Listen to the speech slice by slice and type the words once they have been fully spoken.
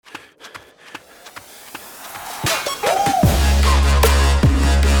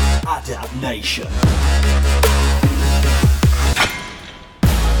Adapt Nation.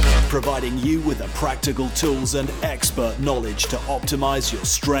 Providing you with the practical tools and expert knowledge to optimize your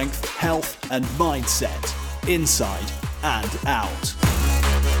strength, health, and mindset, inside and out.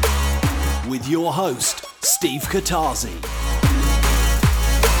 With your host, Steve Katazi.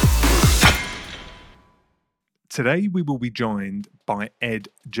 Today we will be joined by Ed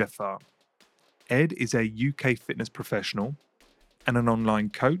Jafar. Ed is a UK fitness professional and an online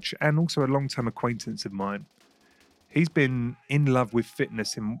coach, and also a long-term acquaintance of mine. He's been in love with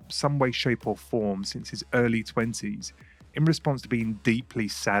fitness in some way, shape or form since his early 20s in response to being deeply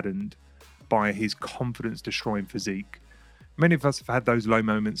saddened by his confidence-destroying physique. Many of us have had those low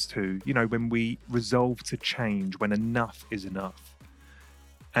moments too, when we resolve to change, when enough is enough.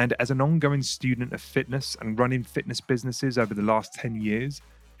 And as an ongoing student of fitness and running fitness businesses over the last 10 years,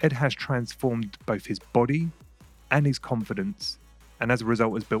 Ed has transformed both his body and his confidence, and as a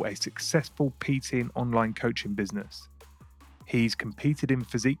result has built a successful PT and online coaching business. He's competed in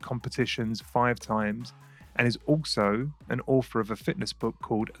physique competitions 5 times and is also an author of a fitness book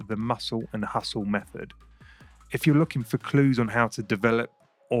called The Muscle and Hustle Method. If you're looking for clues on how to develop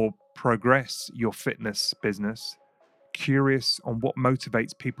or progress your fitness business, curious on what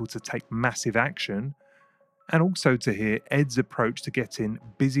motivates people to take massive action, and also to hear Ed's approach to getting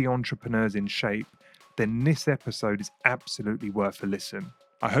busy entrepreneurs in shape, then this episode is absolutely worth a listen.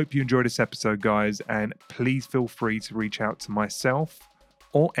 I hope you enjoyed this episode, guys, and please feel free to reach out to myself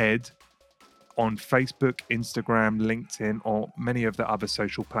or Ed on Facebook, Instagram, LinkedIn, or many of the other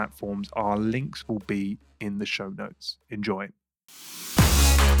social platforms. Our links will be in the show notes. Enjoy.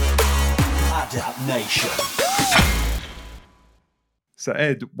 Adapt Nation. So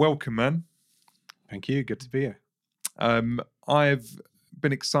Ed, welcome, man. Thank you. Good to be here. I've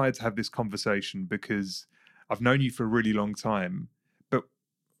been excited to have this conversation because I've known you for a really long time, but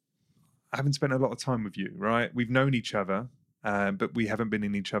I haven't spent a lot of time with you, right? We've known each other, but we haven't been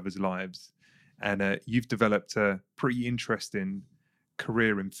in each other's lives. And you've developed a pretty interesting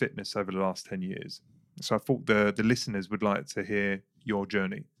career in fitness over the last 10 years. So I thought the listeners would like to hear your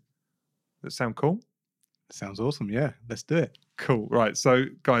journey. Does that sound cool? Sounds awesome. Yeah, let's do it. Cool. Right. So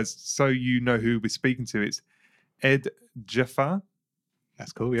guys, so you know who we're speaking to. It's Ed Jafar.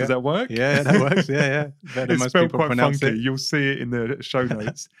 That's cool. Yeah. Does that work? Yeah, that works. Yeah. Better than It's most spelled people quite pronounce funky. it. You'll see it in the show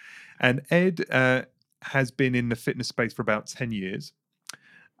notes. And Ed has been in the fitness space for about 10 years.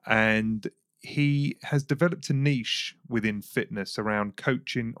 And he has developed a niche within fitness around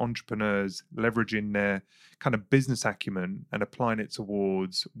coaching entrepreneurs, leveraging their kind of business acumen and applying it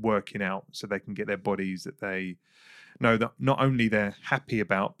towards working out so they can get their bodies that they know that not only they're happy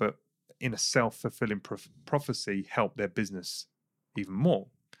about, but in a self-fulfilling prophecy, help their business even more.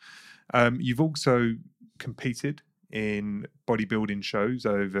 You've also competed in bodybuilding shows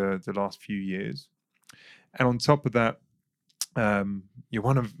over the last few years. And on top of that, you're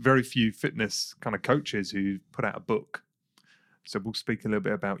one of very few fitness kind of coaches who put out a book. So we'll speak a little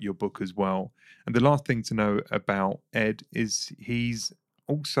bit about your book as well. And the last thing to know about Ed is he's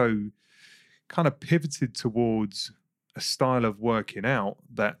also kind of pivoted towards a style of working out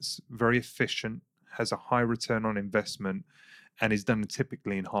that's very efficient, has a high return on investment, and is done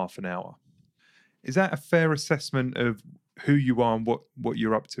typically in half an hour. Is that a fair assessment of who you are and what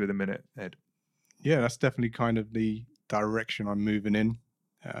you're up to at the minute, Ed? Yeah, that's definitely kind of the direction I'm moving in.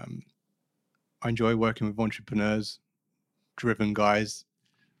 I enjoy working with entrepreneurs, driven guys,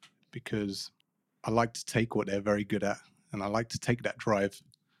 because I like to take what they're very good at, and I like to take that drive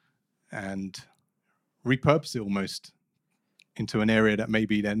and repurpose it almost into an area that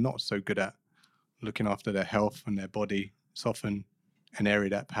maybe they're not so good at. Looking after their health and their body, it's often an area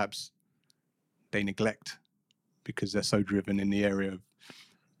that perhaps they neglect because they're so driven in the area of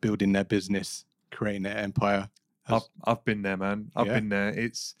building their business, creating their empire. I've been there, man. I've Yeah. been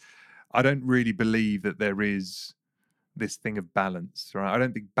there. I don't really believe that there is this thing of balance, right? I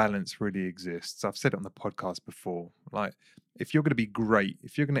don't think balance really exists. I've said it on the podcast before. Like, if you're going to be great,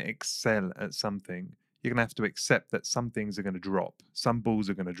 if you're going to excel at something, you're going to have to accept that some things are going to drop. Some balls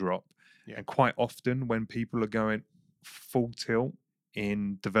are going to drop. Yeah. And quite often when people are going full tilt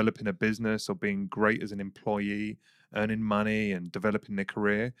in developing a business or being great as an employee, earning money and developing their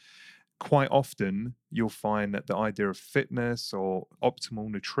career, quite often you'll find that the idea of fitness or optimal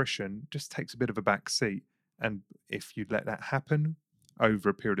nutrition just takes a bit of a back seat. And if you let that happen over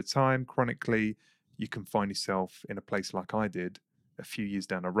a period of time, chronically, you can find yourself in a place like I did a few years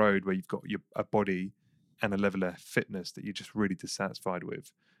down the road where you've got a body and a level of fitness that you're just really dissatisfied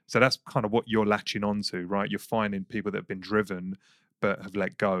with. So that's kind of what you're latching onto, right? You're finding people that have been driven but have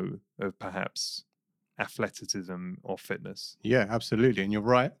let go of perhaps athleticism or fitness. Yeah, absolutely. And you're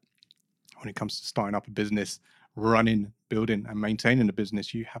right. when it comes to starting up a business, running, building, and maintaining a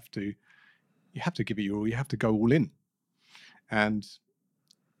business, you have to give it your all. You have to go all in. And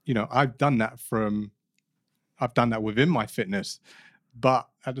I've done that within my fitness, but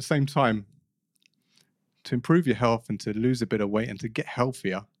at the same time, to improve your health and to lose a bit of weight and to get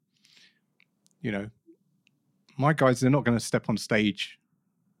healthier, my guys, they're not going to step on stage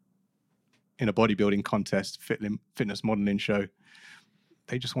in a bodybuilding contest, fitness modeling show.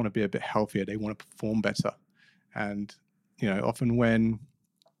 They just want to be a bit healthier. They want to perform better. And, often when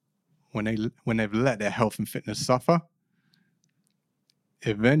they've let their health and fitness suffer,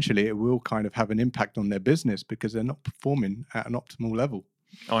 eventually it will kind of have an impact on their business because they're not performing at an optimal level.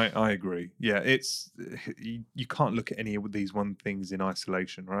 I agree. Yeah, it's you can't look at any of these one things in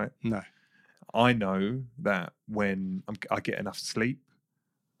isolation, right? No. I know that when I get enough sleep,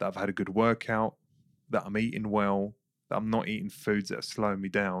 that I've had a good workout, that I'm eating well, that I'm not eating foods that are slowing me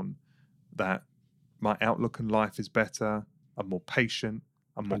down, that my outlook on life is better, I'm more patient,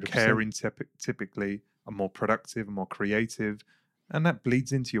 I'm more 100%. caring typically, I'm more productive, I'm more creative, and that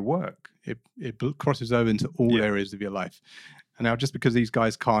bleeds into your work. It crosses over into all areas of your life. And now just because these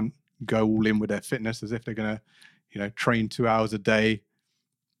guys can't go all in with their fitness as if they're going to, train 2 hours a day,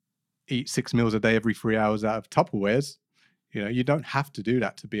 eat 6 meals a day every 3 hours out of Tupperwares, you don't have to do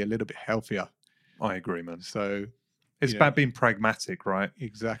that to be a little bit healthier. I agree, man. So it's about being pragmatic, right?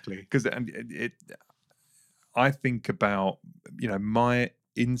 Exactly. Because I think about, my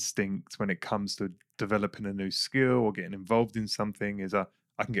instinct when it comes to developing a new skill or getting involved in something is I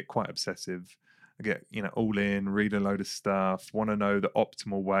can get quite obsessive. I get, all in, read a load of stuff, want to know the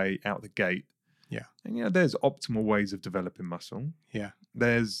optimal way out the gate. Yeah. And, there's optimal ways of developing muscle. Yeah.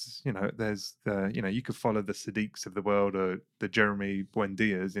 There's the, you could follow the Sadiqs of the world or the Jeremy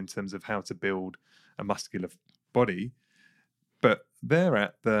Buendias in terms of how to build a muscular body. But they're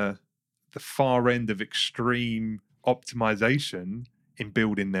at the far end of extreme optimization in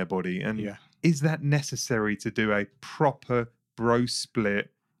building their body. And is that necessary to do a proper bro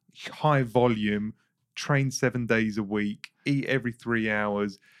split, high volume, train 7 days a week, eat every 3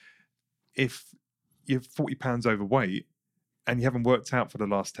 hours? If you're 40 pounds overweight and you haven't worked out for the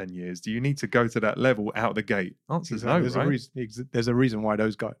last 10 years, do you need to go to that level out the gate? Answer is no, right? There's a reason why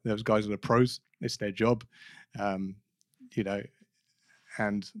those guys are the pros. It's their job. And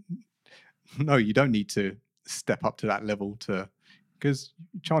no, you don't need to step up to that level because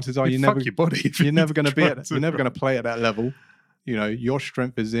chances are you're never going to play at that level. Your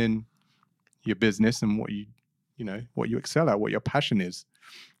strength is in your business and what you excel at, what your passion is.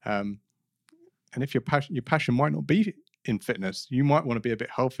 And if your passion might not be in fitness, you might want to be a bit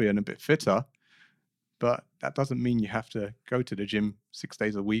healthier and a bit fitter, but that doesn't mean you have to go to the gym 6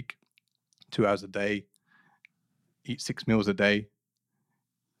 days a week, 2 hours a day, eat 6 meals a day.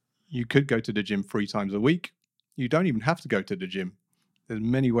 You could go to the gym 3 times a week. You don't even have to go to the gym. There's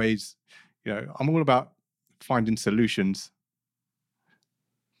many ways. I'm all about finding solutions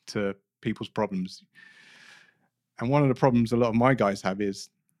to people's problems. And one of the problems a lot of my guys have is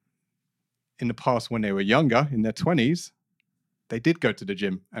in the past, when they were younger, in their 20s, they did go to the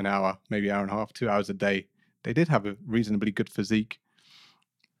gym an hour, maybe hour and a half, 2 hours a day. They did have a reasonably good physique.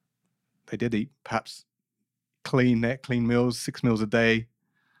 They did eat perhaps clean meals, 6 meals a day.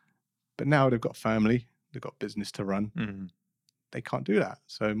 But now they've got family, they've got business to run. Mm-hmm. They can't do that.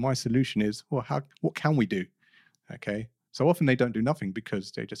 So my solution is, well, what can we do? Okay. So often they don't do nothing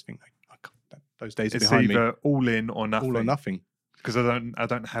because they just think those days are behind me. It's either all in or nothing. All or nothing. Because I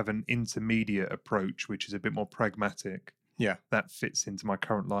don't have an intermediate approach, which is a bit more pragmatic. Yeah. That fits into my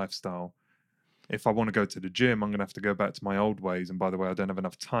current lifestyle. If I want to go to the gym, I'm going to have to go back to my old ways. And by the way, I don't have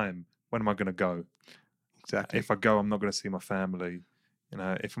enough time. When am I going to go? Exactly. If I go, I'm not going to see my family.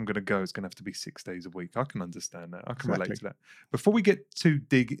 If I'm going to go, it's going to have to be 6 days a week. I can understand that. I can relate to that. Before we get too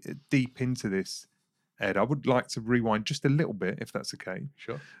deep into this, Ed, I would like to rewind just a little bit, if that's okay.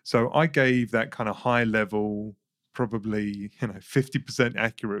 Sure. So I gave that kind of high level, probably 50%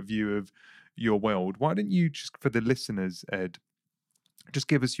 accurate view of your world. Why don't you, just for the listeners, Ed, just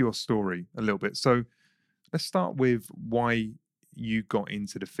give us your story a little bit? So let's start with why you got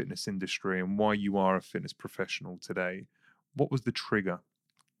into the fitness industry and why you are a fitness professional today. What was the trigger?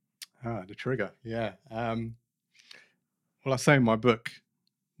 The trigger, yeah. Well, I say in my book,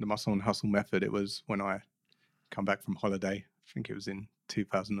 The Muscle and Hustle Method, it was when I come back from holiday. I think it was in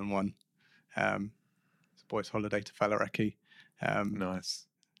 2001. It's a boys' holiday to Faliraki. Nice.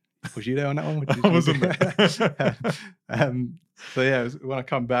 Was you there on that one? I wasn't there. So yeah, it was when I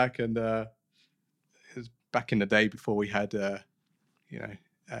come back, and it was back in the day before we had,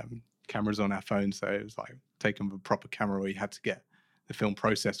 cameras on our phones. So it was like taken with a proper camera where you had to get the film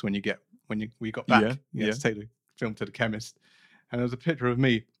processed when when we got back. Yeah, You had yeah. to take the film to the chemist, and there was a picture of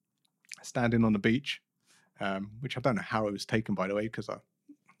me standing on the beach, which I don't know how it was taken, by the way, because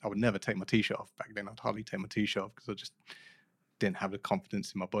I would never take my t-shirt off back then. I'd hardly take my t-shirt off because I just didn't have the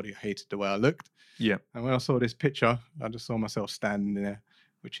confidence in my body. I hated the way I looked. Yeah. And when I saw this picture, I just saw myself standing there,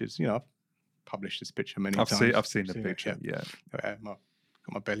 which is, I've published this picture many times. I've seen the it, picture. Yeah. Got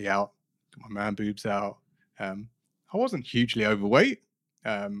my belly out, got my man boobs out. I wasn't hugely overweight.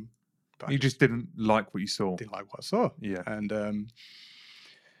 But You just didn't like what you saw. didn't like what I saw. Yeah. And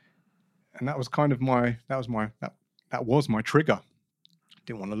that was kind of that was my trigger.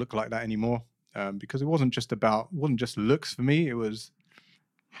 Didn't want to look like that anymore. Because it wasn't just looks for me. It was,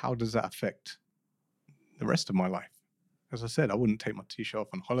 how does that affect the rest of my life? As I said, I wouldn't take my t-shirt off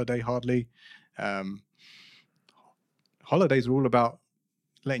on holiday hardly. Holidays are all about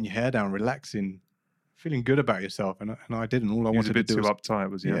letting your hair down, relaxing, feeling good about yourself, and I didn't. All I You was wanted a bit to do too was, uptight,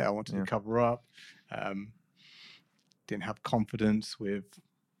 was you? I wanted to cover up. Didn't have confidence with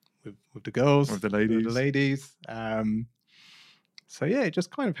the girls, With the ladies. So yeah, it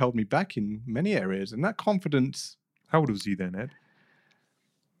just kind of held me back in many areas, and that confidence. How old was you then, Ed?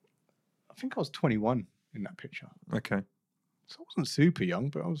 I think I was 21 in that picture. Okay. So I wasn't super young,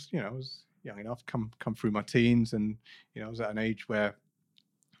 but I was young enough, come through my teens, and I was at an age where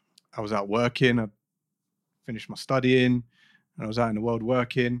I was out working. I finished my studying, and I was out in the world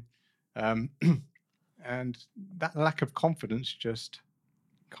working, and that lack of confidence just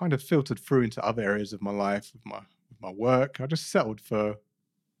kind of filtered through into other areas of my life, with my work. I just settled for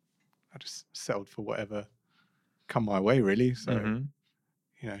whatever come my way, really. So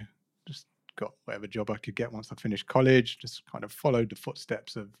just got whatever job I could get once I finished college. Just kind of followed the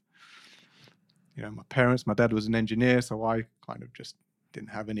footsteps of my parents. My dad was an engineer, so I kind of just didn't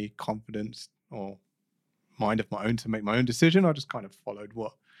have any confidence or mind of my own to make my own decision. I just kind of followed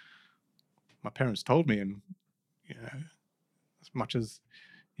what my parents told me, and as much as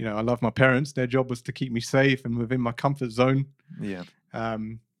I love my parents, their job was to keep me safe and within my comfort zone. Yeah.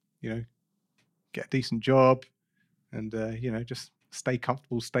 Get a decent job, and just stay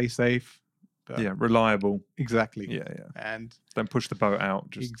comfortable, stay safe. But reliable. Exactly. Yeah. And don't push the boat out.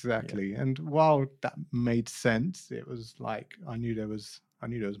 Exactly. And while that made sense, it was like I knew there was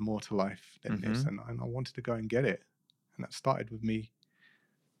more to life than this, and I wanted to go and get it. And that started with me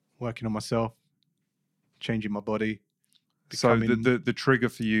working on myself, changing my body. So the trigger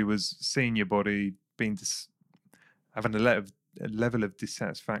for you was seeing your body, having a level of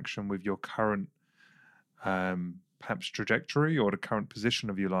dissatisfaction with your current perhaps trajectory or the current position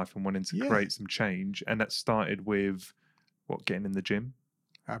of your life, and wanting to create some change. And that started with getting in the gym?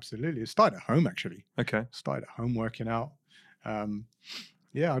 Absolutely. It started at home, actually. Okay. Started at home working out. I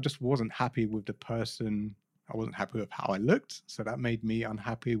just wasn't happy with the person. I wasn't happy with how I looked. So that made me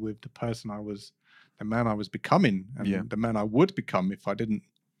unhappy with the person the man I was becoming, and the man I would become if I didn't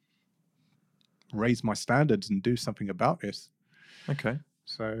raise my standards and do something about this. Okay.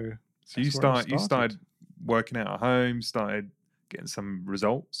 So you started working out at home, started getting some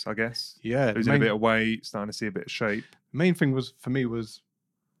results, I guess. Yeah. Losing a bit of weight, starting to see a bit of shape. The main thing for me was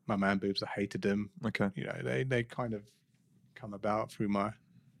my man boobs. I hated them. Okay. They kind of come about through my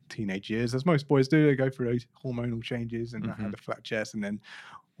teenage years, as most boys do. They go through those hormonal changes, and I had a flat chest, and then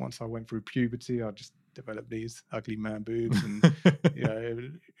once I went through puberty, I just developed these ugly man boobs, and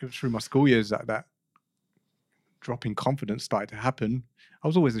it was through my school years that drop in confidence started to happen. I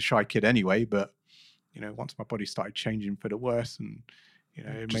was always a shy kid anyway, but once my body started changing for the worse, and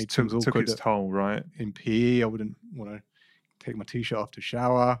it made things awkward. Took its toll, right? In PE, I wouldn't want to take my t-shirt off to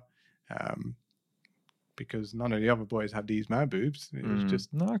shower, because none of the other boys had these man boobs. It was just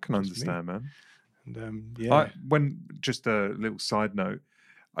I can understand, man. And when just a little side note,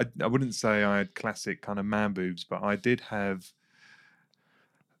 I wouldn't say I had classic kind of man boobs, but I did have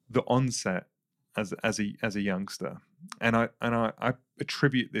the onset as a youngster, and I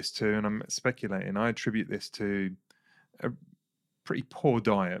attribute this to, and I'm speculating, I attribute this to a pretty poor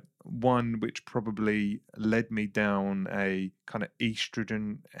diet, one which probably led me down a kind of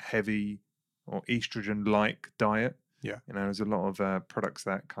estrogen heavy or estrogen like diet. Yeah. There's a lot of products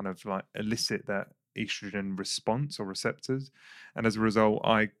that kind of like elicit that estrogen response or receptors, and as a result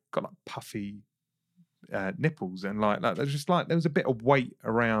I got like puffy nipples, and like there's just like there was a bit of weight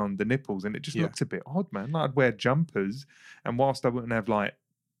around the nipples, and it just looked a bit odd, man. Like I'd wear jumpers, and whilst I wouldn't have like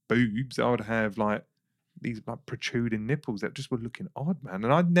boobs, I would have like these like protruding nipples that just were looking odd, man.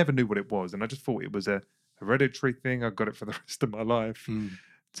 And I never knew what it was, and I just thought it was a hereditary thing. I got it for the rest of my life.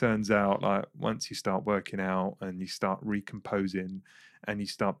 turns out, like, once you start working out and you start recomposing and you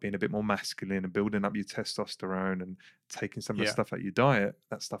start being a bit more masculine and building up your testosterone and taking some of the Yeah. stuff out of your diet,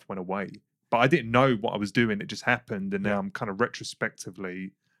 that stuff went away. But I didn't know what I was doing. It just happened. And now Yeah. I'm kind of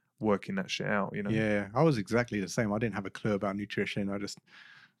retrospectively working that shit out, you know? Yeah, I was exactly the same. I didn't have a clue about nutrition. I just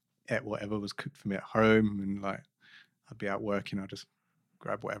ate whatever was cooked for me at home, and like I'd be out working, I'd just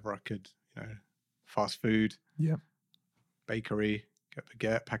grab whatever I could, fast food, Yeah. bakery, get a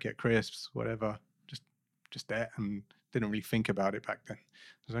baguette, packet of crisps, whatever, just that, and didn't really think about it back then.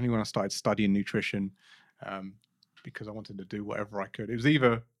 It was only when I started studying nutrition, because I wanted to do whatever I could. It was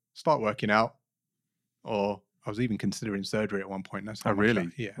either start working out, or I was even considering surgery at one point. That's how Oh, much really?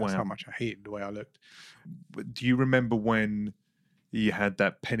 That's how Wow. much I hated the way I looked. Do you remember when you had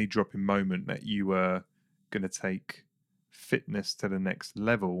that penny dropping moment that you were going to take fitness to the next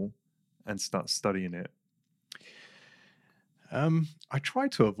level and start studying it? I try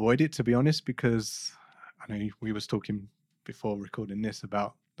to avoid it, to be honest, because I know we was talking before recording this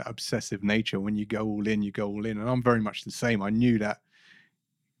about that obsessive nature. When you go all in, you go all in, and I'm very much the same. I knew that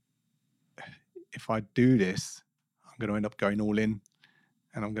if I do this, I'm going to end up going all in,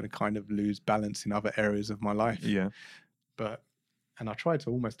 and I'm going to kind of lose balance in other areas of my life. Yeah. And I tried to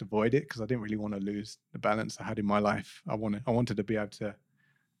almost avoid it because I didn't really want to lose the balance I had in my life. I wanted to be able to.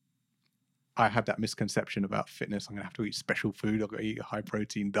 I had that misconception about fitness. I'm going to have to eat special food. I've got to eat a high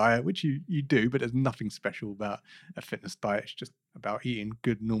protein diet, which you do, but there's nothing special about a fitness diet. It's just about eating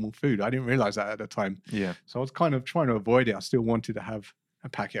good, normal food. I didn't realize that at the time. Yeah. So I was kind of trying to avoid it. I still wanted to have a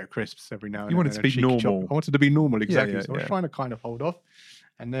packet of crisps every now and then. You wanted to and a be cheeky normal. I wanted to be normal, exactly. yeah, So I was trying to kind of hold off.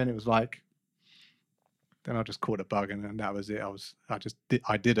 And then it was like, then I just caught a bug, and then that was it.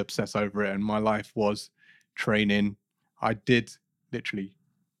 I did obsess over it, and my life was training. I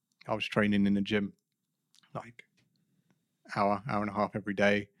was training in the gym, like hour and a half every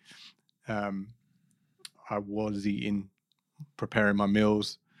day. I was preparing my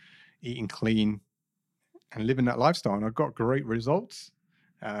meals, eating clean, and living that lifestyle, and I got great results.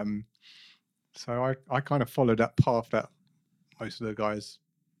 So I kind of followed that path that most of the guys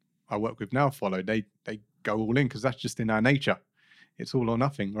I work with now follow. They go all in because that's just in our nature. It's all or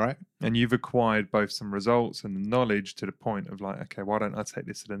nothing, right? And you've acquired both some results and knowledge to the point of like, okay, why don't I take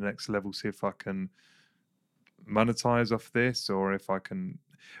this to the next level, see if I can monetize off this, or if I can.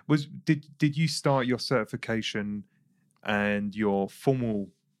 Did you start your certification and your formal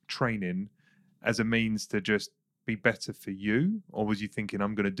training as a means to just be better for you, or was you thinking,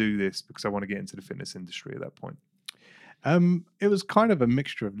 I'm going to do this because I want to get into the fitness industry at that point? It was kind of a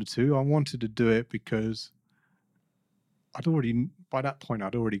mixture of the two. I wanted to do it because by that point,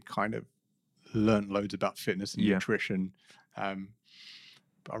 I'd already kind of learned loads about fitness and nutrition. But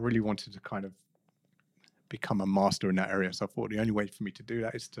I really wanted to kind of become a master in that area. So I thought the only way for me to do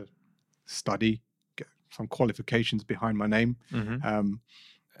that is to study, get some qualifications behind my name. Mm-hmm.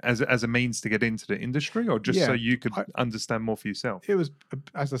 As a means to get into the industry, or just so you could understand more for yourself? It was,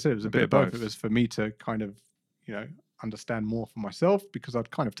 as I said, it was a bit of both. It was for me to kind of, understand more for myself, because I'd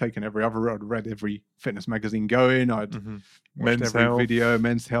kind of taken I'd read every fitness magazine going. I'd watched every video,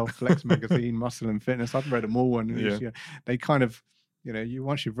 Men's Health, Flex magazine, Muscle and Fitness. I'd read them all, and they kind of,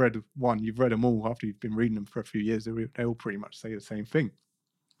 once you've read one, you've read them all. After you've been reading them for a few years, they all pretty much say the same thing.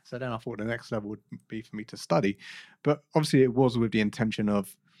 So then I thought the next level would be for me to study, but obviously it was with the intention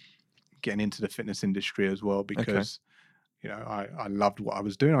of getting into the fitness industry as well, because I loved what I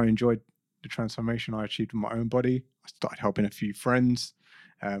was doing. I enjoyed the transformation I achieved with my own body. I started helping a few friends.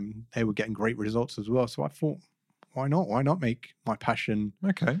 They were getting great results as well. So I thought, why not? Why not make my passion,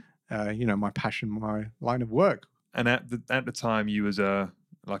 my passion, my line of work? And at the time, you was I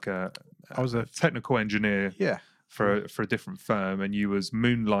was a technical engineer. Yeah. For a different firm, and you was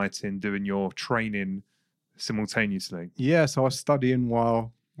moonlighting, doing your training simultaneously. Yeah. So I was studying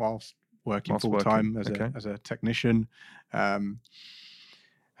whilst working full time as a technician.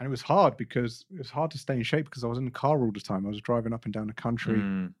 And it was hard because it was hard to stay in shape because I was in the car all the time. I was driving up and down the country.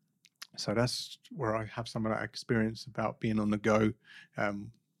 So that's where I have some of that experience about being on the go.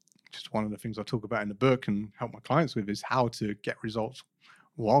 Just one of the things I talk about in the book and help my clients with is how to get results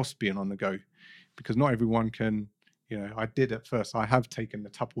whilst being on the go, because not everyone can, I did at first. I have taken the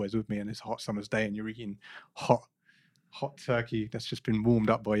Tupperwares with me, and it's a hot summer's day and you're eating hot turkey that's just been warmed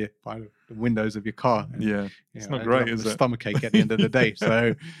up by the windows of your car. And, it's not great, is it? Stomachache at the end of the day.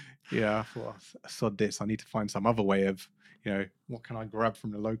 So I thought, sod this. I need to find some other way of, what can I grab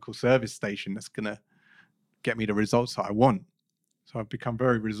from the local service station that's going to get me the results that I want? So I've become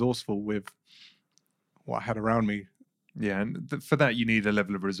very resourceful with what I had around me. Yeah, and for that you need a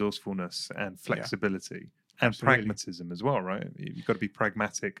level of resourcefulness and flexibility. And Absolutely. pragmatism as well, right? You've got to be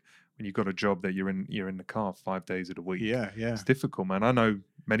pragmatic when you've got a job that you're in the car 5 days of the week. Yeah, yeah. It's difficult, man. I know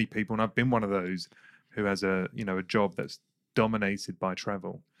many people, and I've been one of those who has a job that's dominated by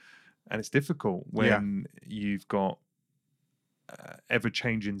travel, and it's difficult when you've got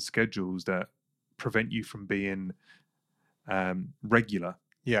ever-changing schedules that prevent you from being regular.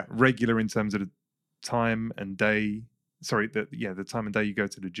 Yeah. Regular in terms of the time and day. Sorry, the time and day you go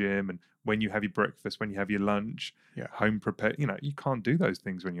to the gym, and when you have your breakfast, when you have your lunch, home prepared. You can't do those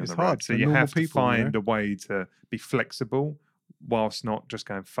things when you're It's on the road. hard So for you normal have to people, you know? find a way to be flexible, whilst not just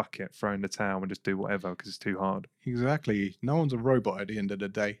going fuck it, throw in the towel and just do whatever because it's too hard. Exactly. No one's a robot at the end of the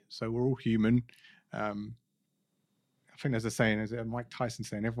day. So we're all human. I think there's a saying, is it Mike Tyson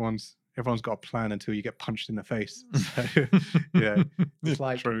saying, everyone's got a plan until you get punched in the face. So, it's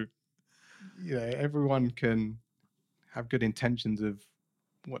like, True. Everyone can have good intentions of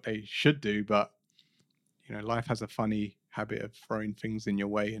what they should do, but life has a funny habit of throwing things in your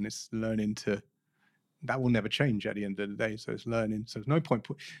way, and it's learning that will never change at the end of the day. So it's learning. So there's no point.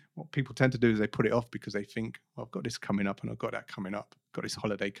 What people tend to do is they put it off because they think, well, I've got this coming up and I've got that coming up. Got this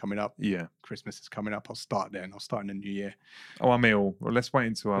holiday coming up. Yeah. Christmas is coming up. I'll start then. I'll start in the new year. Oh, I'm ill. Well, let's wait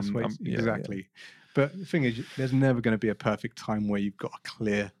until exactly. Yeah. But the thing is, there's never going to be a perfect time where you've got a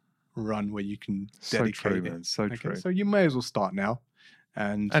clear run where you can dedicate so true, it. man. So true. So you may as well start now.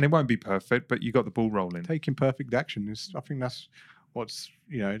 And it won't be perfect, but you got the ball rolling. Taking perfect action I think that's what's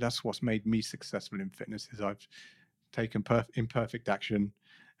made me successful in fitness, is I've taken imperfect action.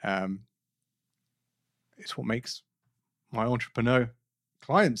 It's what makes my entrepreneur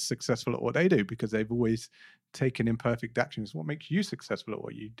clients successful at what they do, because they've always taken imperfect action. It's what makes you successful at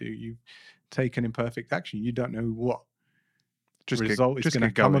what you do. You've taken imperfect action. You don't know what result is going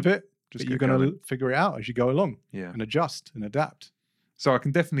to come of it, but you're going to figure it out as you go along, and adjust and adapt. So I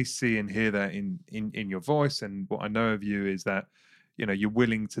can definitely see and hear that in your voice, and what I know of you is that you're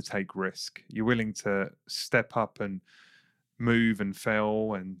willing to take risk. You're willing to step up and move and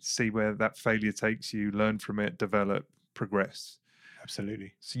fail and see where that failure takes you, learn from it, develop, progress.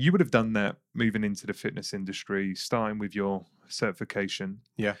 Absolutely. So you would have done that moving into the fitness industry, starting with your certification.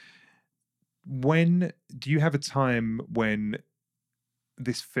 Yeah. When do you have a time when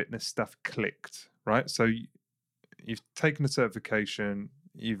this fitness stuff clicked, right? So you've taken the certification,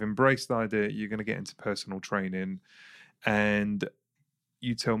 you've embraced the idea you're going to get into personal training, and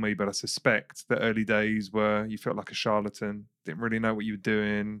you tell me, but I suspect the early days were you felt like a charlatan, didn't really know what you were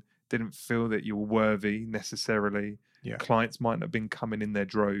doing, didn't feel that you were worthy necessarily. Yeah. Clients might not have been coming in their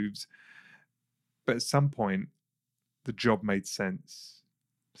droves. But at some point, the job made sense.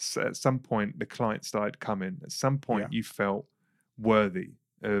 So at some point, the clients started coming. At some point, you felt worthy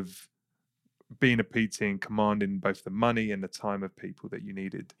of being a PT and commanding both the money and the time of people that you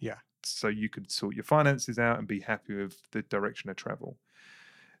needed. Yeah. So you could sort your finances out and be happy with the direction of travel.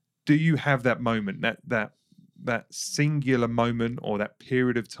 Do you have that moment, that singular moment, or that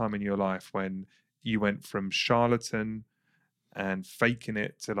period of time in your life when you went from charlatan and faking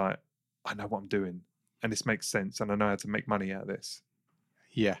it to like, I know what I'm doing and this makes sense and I know how to make money out of this?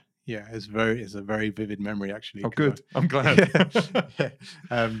 Yeah. It's a very vivid memory, actually. Oh, good. I'm glad.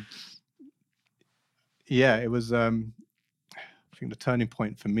 It was, I think the turning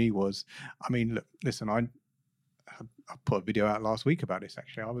point for me was, look, listen, I put a video out last week about this,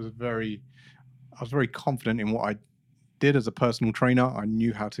 actually. I was very confident in what I did as a personal trainer. I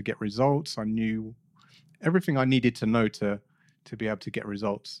knew how to get results. I knew everything I needed to know to be able to get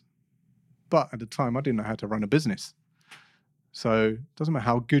results. But at the time, I didn't know how to run a business. So it doesn't matter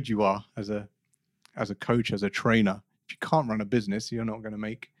how good you are as a coach, as a trainer. If you can't run a business, you're not going to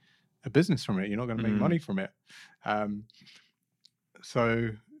make a business from it. You're not going to make money from it.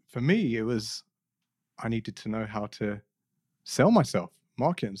 So for me, it was, I needed to know how to sell myself,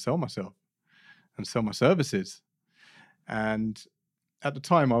 market and sell myself, and sell my services. And at the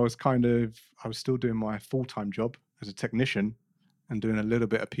time, I was still doing my full-time job as a technician and doing a little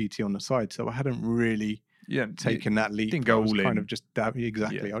bit of PT on the side. So I hadn't really taken that leap. Didn't go all in. Kind of just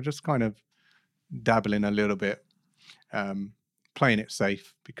exactly. Yeah. I was just kind of dabbling a little bit, playing it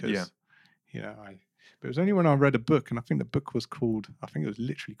safe because, but it was only when I read a book, and I think the book was it was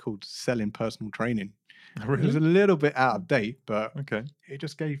literally called Selling Personal Training. Really? It was a little bit out of date, but okay, it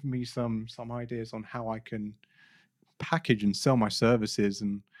just gave me some ideas on how I can package and sell my services.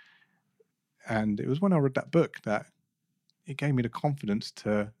 And it was when I read that book that it gave me the confidence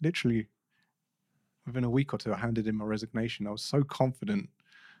to literally, within a week or two, I handed in my resignation. I was so confident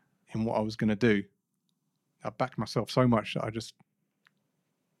in what I was going to do. I backed myself so much that I just,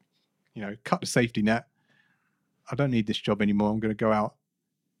 cut the safety net. I don't need this job anymore. I'm going to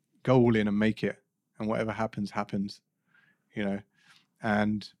go all in and make it. and whatever happens, happens, you know.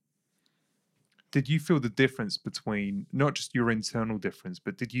 And Did you feel the difference between not just your internal difference,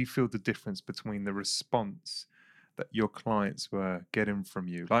 but did you feel the difference between the response that your clients were getting from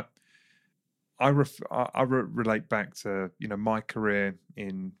you? Like, I relate back to my career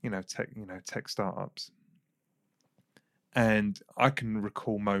in tech startups, and I can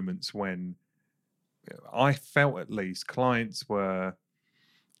recall moments when I felt at least clients were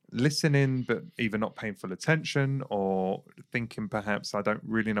listening, but either not paying full attention or thinking perhaps I don't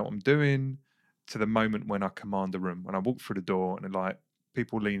really know what I'm doing, to the moment when I command the room, when I walk through the door and they're like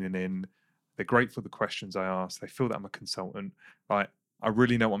people leaning in, they're grateful for the questions I ask, they feel that I'm a consultant. Like, I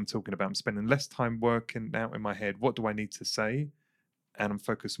really know what I'm talking about. I'm spending less time working out in my head, what do I need to say? And I'm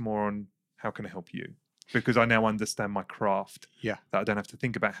focused more on how can I help you? Because I now understand my craft. yeah, That I don't have to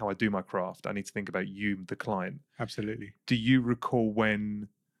think about how I do my craft. I need to think about you, the client. absolutely. Do you recall when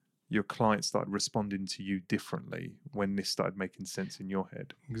your clients started responding to you differently, when this started making sense in your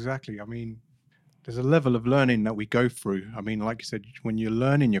head? Exactly. I mean, there's a level of learning that we go through. I mean, like you said, when you're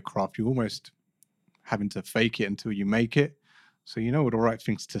learning your craft, you're almost having to fake it until you make it. So you know all the right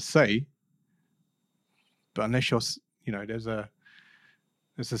things to say, but unless you're, there's a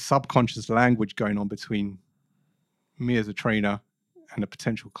subconscious language going on between me as a trainer and a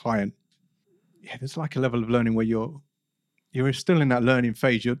potential client. Yeah, there's like a level of learning where you're still in that learning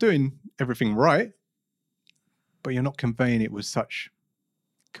phase. You're doing everything right, but you're not conveying it with such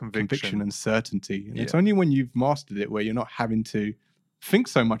conviction and certainty. And it's only when you've mastered it where you're not having to think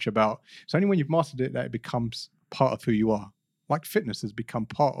so much about. It's only when you've mastered it that it becomes part of who you are. Like fitness has become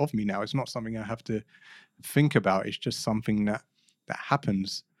part of me now. It's not something I have to think about. It's just something that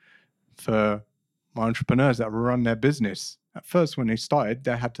happens for my entrepreneurs that run their business. At first, when they started,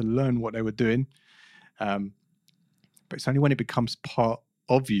 they had to learn what they were doing. But it's only when it becomes part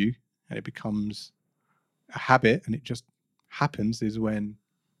of you and it becomes a habit and it just happens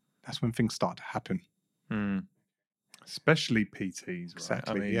that's when things start to happen. Especially PTs, right?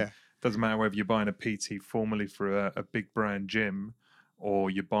 Exactly, I mean, yeah. doesn't matter whether you're buying a PT formally through a big brand gym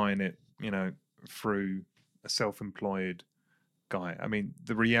or you're buying it, through a self-employed guy. I mean,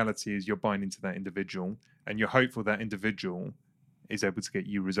 the reality is you're buying into that individual and you're hopeful that individual is able to get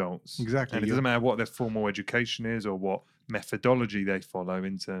you results. Exactly. And it doesn't matter what their formal education is or what methodology they follow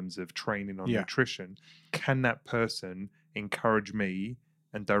in terms of training on nutrition. Can that person encourage me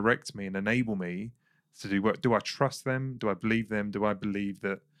and direct me and enable me to do what? Do I trust them? Do I believe them? Do I believe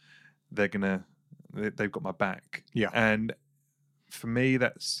that they've got my back? Yeah. And for me,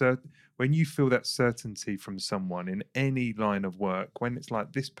 when you feel that certainty from someone in any line of work, when it's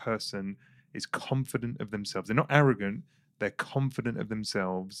like this person is confident of themselves, they're not arrogant, they're confident of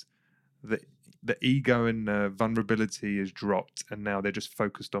themselves, the ego and vulnerability is dropped, and now they're just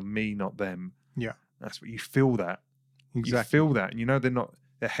focused on me, not them. Yeah. That's what you feel that. Exactly. You feel that, and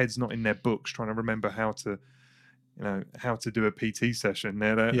their head's not in their books trying to remember how to do a PT session.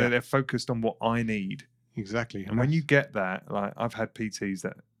 They're focused on what I need. Exactly. And when you get that, like I've had PTs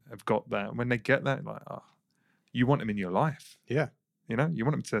that have got that, and when they get that, like, you want them in your life. Yeah. You want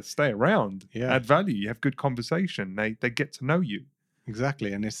them to stay around, add value. You have good conversation. They get to know you.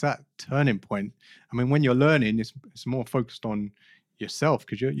 Exactly. And it's that turning point. I mean, when you're learning, it's more focused on yourself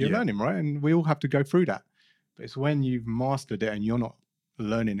because you're learning, right? And we all have to go through that. But it's when you've mastered it and you're not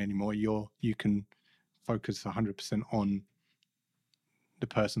learning anymore, you can focus 100% on the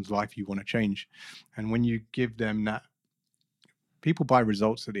person's life you want to change. And when you give them that, people buy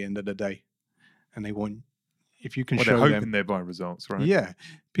results at the end of the day, and they want, if you can show them. They're hoping they buy results, right? Yeah.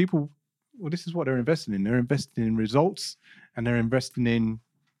 People, well, this is what they're investing in. They're investing in results, and they're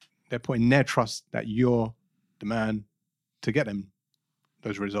putting their trust that you're the man to get them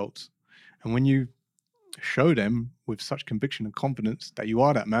those results. And when you show them with such conviction and confidence that you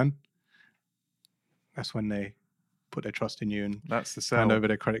are that man, that's when they put their trust in you and that's the sale. Hand over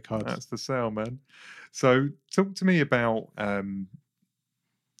their credit cards. That's the sale, man. So talk to me about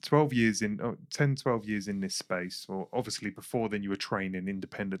 12 years in this space, or obviously before then you were training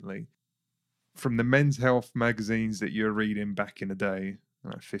independently. From the men's health magazines that you were reading back in the day,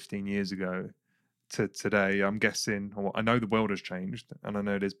 15 years ago, to today, I'm guessing, or I know the world has changed, and I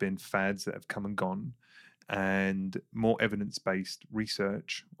know there's been fads that have come and gone, and more evidence-based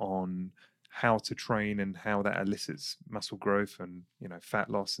research on how to train and how that elicits muscle growth and fat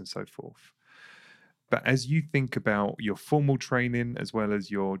loss and so forth. But as you think about your formal training as well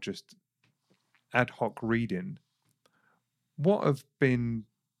as your just ad hoc reading, what have been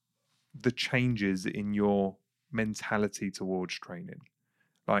the changes in your mentality towards training?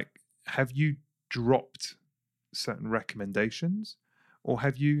 Like, have you dropped certain recommendations, or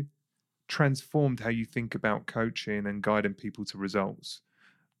have you transformed how you think about coaching and guiding people to results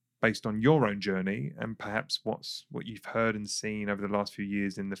based on your own journey and perhaps what you've heard and seen over the last few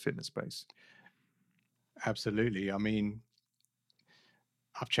years in the fitness space? Absolutely. I mean,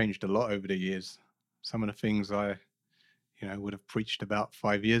 I've changed a lot over the years. Some of the things I, would have preached about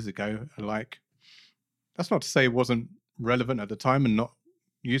 5 years ago are like, that's not to say it wasn't relevant at the time and not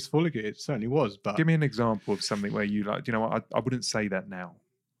useful. It certainly was. But Give me an example of something where you like, you know what, I wouldn't say that now.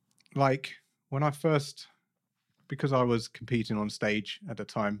 like when I first, because I was competing on stage at the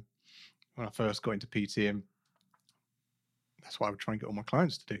time, when I first got into PTing, that's what I would try and get all my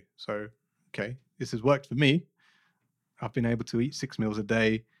clients to do. So, okay, this has worked for me. I've been able to eat 6 meals a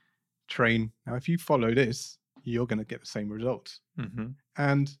day, train. Now, if you follow this, you're going to get the same results. Mm-hmm.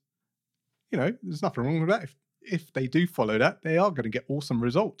 And, there's nothing wrong with that. If they do follow that, they are going to get awesome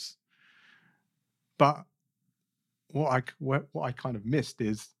results. But what I kind of missed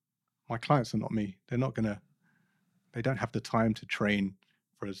is my clients are not me. They don't have the time to train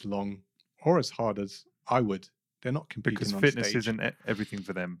for as long or as hard as I would. They're not competing Because on fitness stage. isn't everything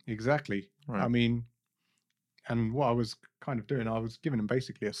for them. Exactly. Right. I mean, and what I was kind of doing, I was giving them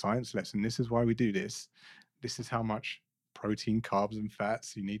basically a science lesson. This is why we do this. This is how much protein, carbs, and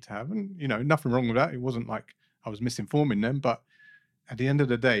fats you need to have. And, nothing wrong with that. It wasn't like I was misinforming them. But at the end of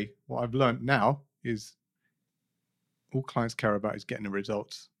the day, what I've learned now is all clients care about is getting the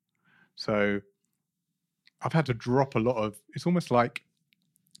results. So I've had to drop a lot of, it's almost like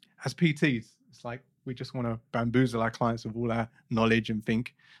as PTs, it's like we just want to bamboozle our clients with all our knowledge and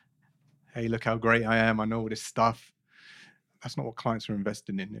think, hey, look how great I am. I know all this stuff. That's not what clients are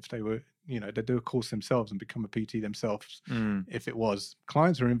investing in. If they were, they do a course themselves and become a PT themselves. If it was,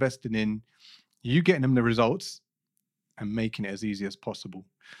 clients are investing in you getting them the results and making it as easy as possible.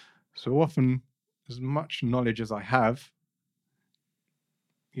 So often, as much knowledge as I have,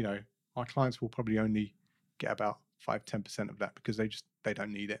 my clients will probably only get about 5-10% of that because they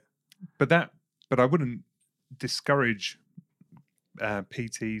don't need it. But I wouldn't discourage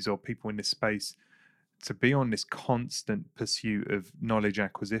PTs or people in this space to be on this constant pursuit of knowledge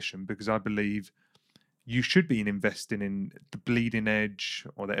acquisition, because I believe you should be investing in the bleeding edge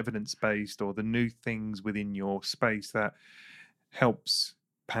or the evidence-based or the new things within your space that helps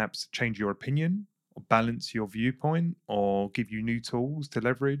perhaps change your opinion or balance your viewpoint or give you new tools to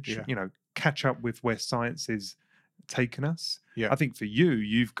leverage, catch up with where science is taken us. I think for you,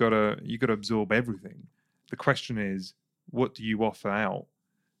 you've got to absorb everything. The question is, what do you offer out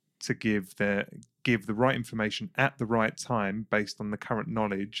to give the right information at the right time based on the current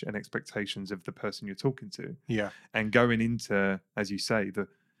knowledge and expectations of the person you're talking to? And going into, as you say, the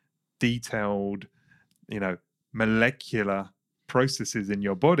detailed, molecular processes in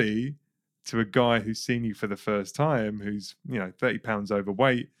your body to a guy who's seen you for the first time, who's 30 pounds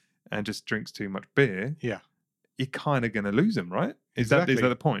overweight and just drinks too much beer. You're kind of going to lose them, right? Is that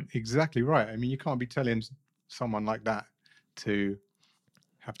the point? Exactly right. I mean, you can't be telling someone like that to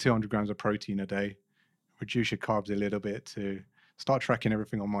have 200 grams of protein a day, reduce your carbs a little bit, to start tracking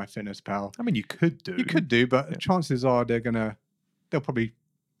everything on MyFitnessPal. I mean, you could do, but chances are they'll probably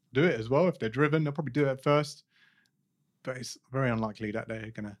do it as well. If they're driven, they'll probably do it at first, but it's very unlikely that they're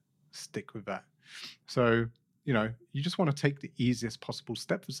going to stick with that. So, you just want to take the easiest possible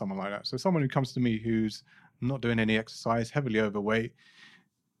step for someone like that. So someone who comes to me who's not doing any exercise, heavily overweight,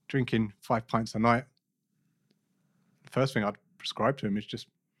 drinking 5 pints a night, the first thing I'd prescribe to him is just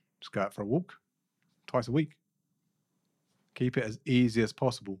go out for a walk twice a week. Keep it as easy as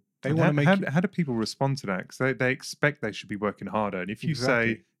possible. They want to make how do people respond to that? Because they expect they should be working harder. And if you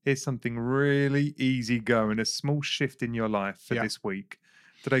say, here's something really easy going, a small shift in your life for this week,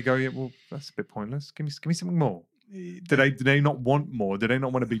 do they go, well, that's a bit pointless. Give me something more. Do they not want more? Do they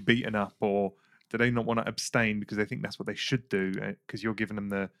not want to be beaten up, or do they not want to abstain because they think that's what they should do because you're giving them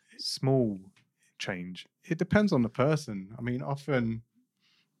the small change? It depends on the person. I mean, often,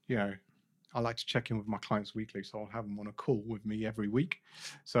 I like to check in with my clients weekly, so I'll have them on a call with me every week.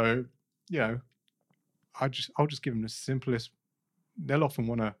 So, I'll just give them the simplest. They'll often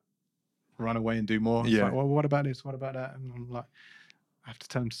want to run away and do more. It's like, well, what about this? What about that? And I'm like, I have to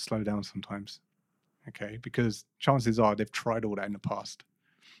tell them to slow down sometimes. Okay, because chances are they've tried all that in the past.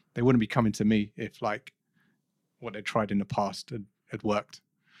 They wouldn't be coming to me if like what they tried in the past had worked.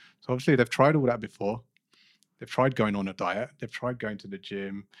 So obviously they've tried all that before. They've tried going on a diet. They've tried going to the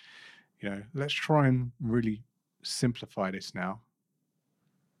gym. Let's try and really simplify this now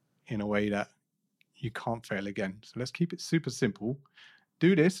in a way that you can't fail again. So let's keep it super simple.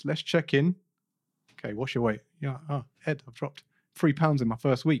 Do this. Let's check in. Okay, what's your weight? Yeah. Oh, Ed, I've dropped 3 pounds in my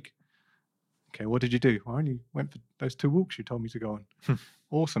first week. Okay, what did you do? I only went for those 2 walks you told me to go on.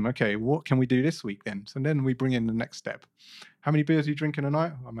 Awesome. Okay, what can we do this week then? So then we bring in the next step. How many beers are you drinking a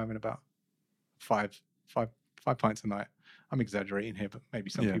night? I'm having about five pints a night. I'm exaggerating here, but maybe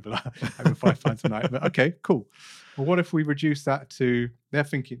some Yeah. people are having 5 pints a night. But okay, cool. Well, what if we reduce that to? They're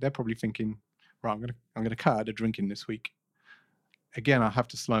probably thinking, right, I'm gonna cut out the drinking this week. Again, I have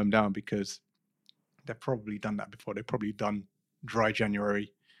to slow them down because they've probably done that before. They've probably done dry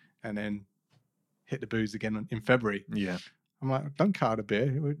January and then hit the booze again in February. Yeah. I'm like, don't cut out a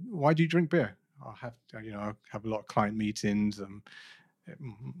beer. Why do you drink beer? I have a lot of client meetings.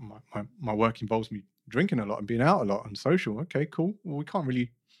 My work involves me drinking a lot and being out a lot and social. Okay, cool. Well, we can't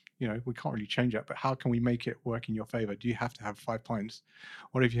really change that. But how can we make it work in your favor? Do you have to have 5 pints?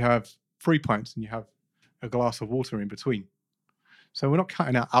 What if you have 3 pints and you have a glass of water in between? So we're not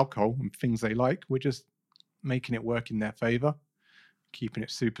cutting out alcohol and things they like. We're just making it work in their favor, keeping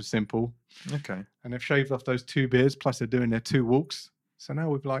it super simple. Okay. And they've shaved off those 2 beers, plus they're doing their 2 walks. So now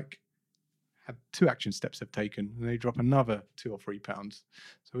we've had 2 action steps they've taken, and they drop another 2 or 3 pounds.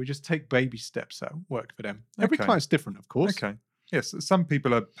 So we just take baby steps that work for them. Every Okay. client's different, of course. Okay. Yes, some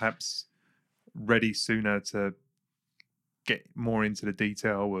people are perhaps ready sooner to get more into the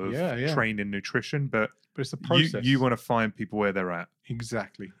detail of Yeah. training nutrition, but But it's a process. you want to find people where they're at.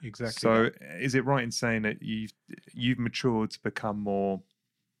 Exactly. So is it right in saying that you've matured to become more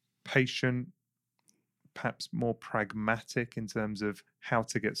patient, perhaps more pragmatic in terms of how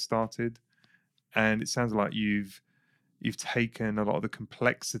to get started? And it sounds like you've taken a lot of the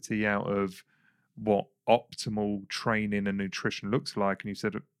complexity out of what optimal training and nutrition looks like, and you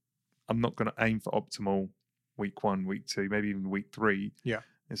said, I'm not going to aim for optimal week 1, week 2, maybe even week 3. Yeah.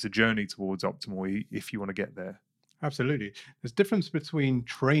 It's a journey towards optimal if you want to get there. Absolutely. There's difference between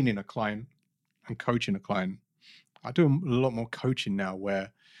training a client and coaching a client. I do a lot more coaching now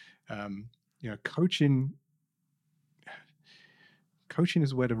where, coaching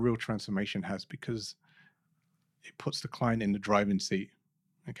is where the real transformation has, because it puts the client in the driving seat.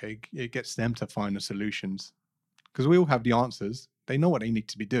 Okay. It gets them to find the solutions, because we all have the answers. They know what they need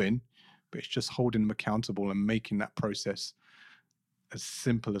to be doing, but it's just holding them accountable and making that process as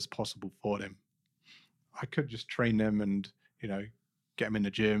simple as possible for them. I could just train them and, get them in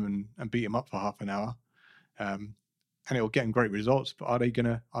the gym and beat them up for half an hour. And it'll get them great results, but are they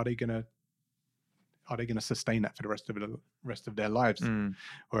gonna sustain that for the rest of their lives?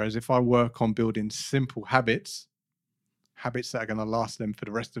 Whereas if I work on building simple habits that are going to last them for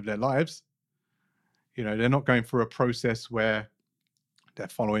the rest of their lives, they're not going through a process where they're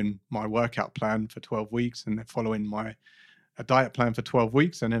following my workout plan for 12 weeks and they're following a diet plan for 12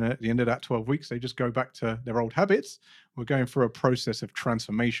 weeks. And then at the end of that 12 weeks, they just go back to their old habits. We're going through a process of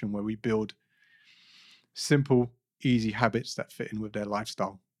transformation where we build simple, easy habits that fit in with their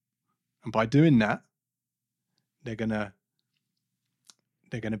lifestyle. And by doing that, they're gonna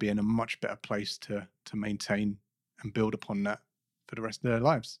be in a much better place to maintain and build upon that for the rest of their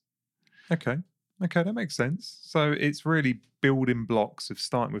lives. Okay, that makes sense. So it's really building blocks of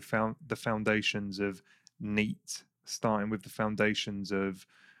starting with the foundations of NEAT, starting with the foundations of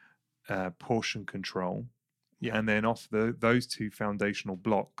portion control. Yeah. And then off those 2 foundational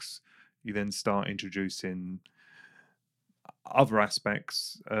blocks, you then start introducing other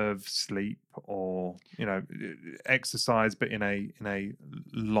aspects of sleep or exercise, but in a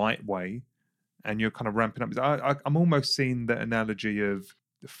light way, and you're kind of ramping up. I'm almost seeing the analogy of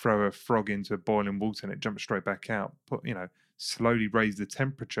throw a frog into boiling water and it jumps straight back out. Slowly raise the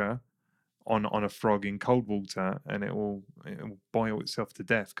temperature on a frog in cold water, and it will boil itself to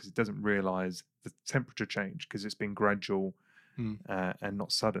death because it doesn't realize the temperature change, because it's been gradual and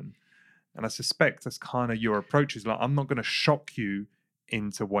not sudden. And I suspect that's kind of your approach. Is like, I'm not going to shock you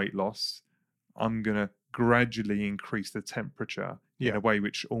into weight loss. I'm going to gradually increase the temperature in a way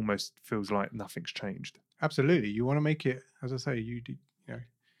which almost feels like nothing's changed. Absolutely. You want to make it, as I say,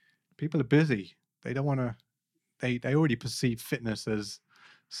 people are busy. They don't want to, they already perceive fitness as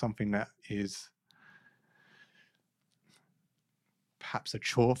something that is perhaps a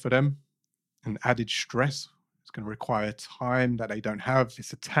chore for them, an added stress. It's going to require time that they don't have.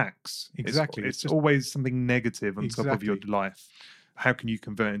 It's a tax. Exactly. It's always something negative on top of your Exactly. life. How can you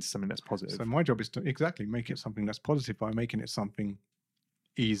convert it into something that's positive? So my job is to make it something that's positive by making it something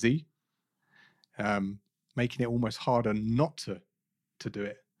easy, making it almost harder not to do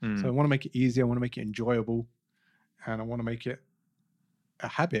it. So I want to make it easy. I want to make it enjoyable, and I want to make it a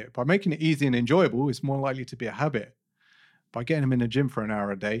habit. By making it easy and enjoyable, it's more likely to be a habit. By getting them in the gym for an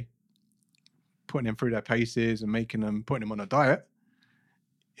hour a day, putting them through their paces and putting them on a diet,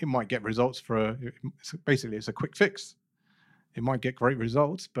 it might get results it's a quick fix. It might get great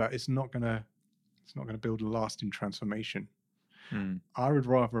results, but it's not gonna build a lasting transformation. I would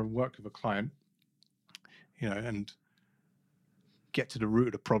rather work with a client, and get to the root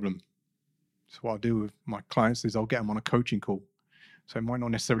of the problem. So what I'll do with my clients is I'll get them on a coaching call. So it might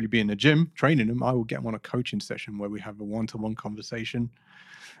not necessarily be in the gym training them. I will get them on a coaching session where we have a one-to-one conversation.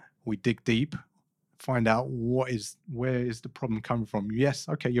 We dig deep, find out where is the problem coming from. Yes,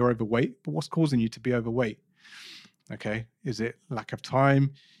 okay, you're overweight, but what's causing you to be overweight? Okay, is it lack of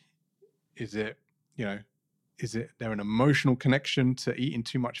time? Is it there an emotional connection to eating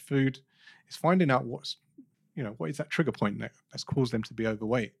too much food? It's finding out what is that trigger point that's caused them to be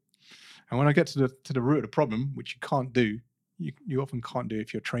overweight. And when I get to the root of the problem, which you can't do, you often can't do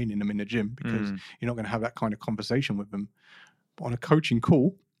if you're training them in the gym, because you're not going to have that kind of conversation with them. But on a coaching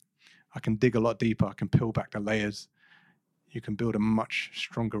call, I can dig a lot deeper. I can peel back the layers. You can build a much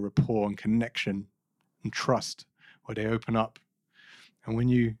stronger rapport and connection and trust where they open up. And when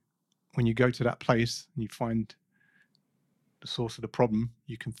you go to that place and you find the source of the problem,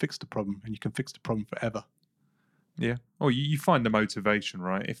 you can fix the problem, and you can fix the problem forever. Yeah. Or you find the motivation,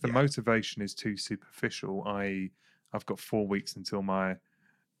 right? If the motivation is too superficial, i.e., I've got 4 weeks until my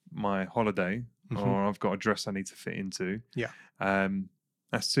holiday, or I've got a dress I need to fit into. Yeah.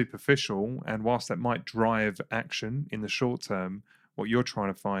 That's superficial, and whilst that might drive action in the short term, what you're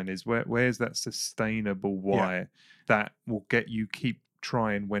trying to find is where's that sustainable why that will get you keep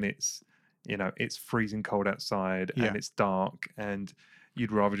trying when it's freezing cold outside and it's dark, and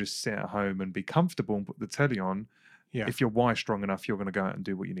you'd rather just sit at home and be comfortable and put the telly on. Yeah. If your why is strong enough, you're going to go out and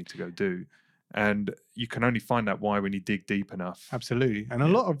do what you need to go do. And you can only find that why when you dig deep enough. Absolutely. And a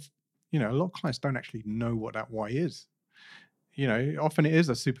lot of clients don't actually know what that why is. Often it is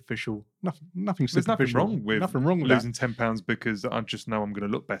a superficial, nothing superficial. There's nothing wrong with losing that. 10 pounds because I just know I'm going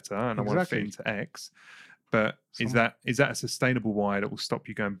to look better and I want to fit into X. But is that a sustainable why that will stop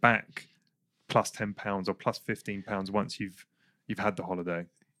you going back plus 10 pounds or plus 15 pounds once you've had the holiday?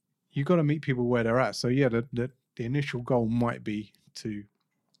 You've got to meet people where they're at. So the initial goal might be to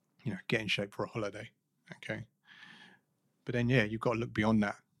get in shape for a holiday. Okay. But then, you've got to look beyond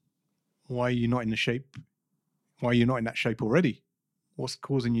that. Why are you not in the shape? Why are you not in that shape already? What's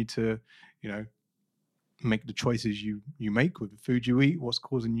causing you to, make the choices you make with the food you eat? What's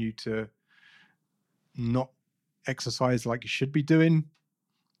causing you to not exercise like you should be doing?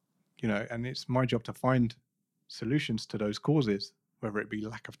 And it's my job to find solutions to those causes, whether it be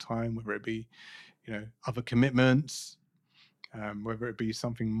lack of time, whether it be, other commitments, whether it be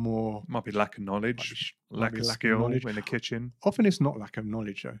something more. Might be lack of knowledge, lack of skill in the kitchen. Often it's not lack of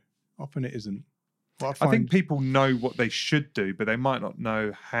knowledge, though. Often it isn't. I think people know what they should do, but they might not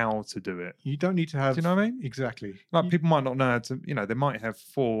know how to do it. You don't need to have. Do you know what I mean? Exactly. Like people might not know how to. They might have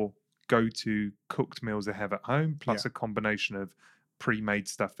 4 go-to cooked meals they have at home, plus a combination of pre-made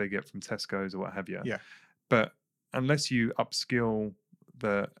stuff they get from Tesco's or what have you. Yeah. But unless you upskill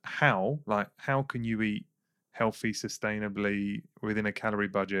the how, like how can you eat healthy, sustainably within a calorie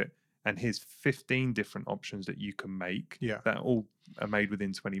budget? And here's 15 different options that you can make that all are made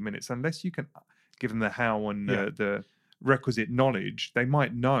within 20 minutes. Unless you can give them the how and the requisite knowledge, they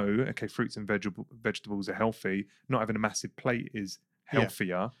might know, okay, fruits and vegetables are healthy. Not having a massive plate is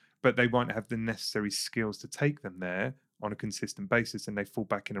healthier, but they won't have the necessary skills to take them there on a consistent basis, and they fall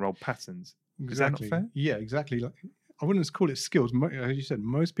back in their old patterns. Exactly. Is that not fair? Yeah, exactly. I wouldn't call it skills. As you said,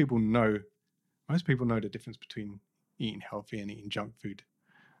 most people know the difference between eating healthy and eating junk food.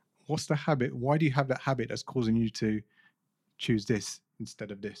 What's the habit? Why do you have that habit that's causing you to choose this instead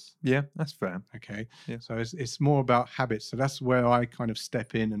of this? Yeah, that's fair. Okay. Yeah. So it's more about habits. So that's where I kind of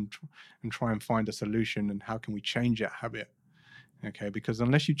step in and try and find a solution, and how can we change that habit? Okay. Because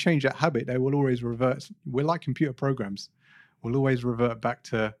unless you change that habit, they will always revert. We're like computer programs. We'll always revert back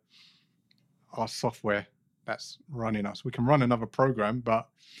to our software that's running us. We can run another program, but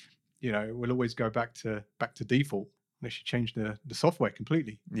we'll always go back to default unless you change the software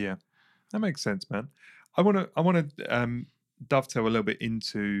completely. Yeah, that makes sense, man. I want to dovetail a little bit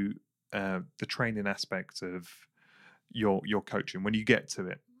into the training aspect of your coaching when you get to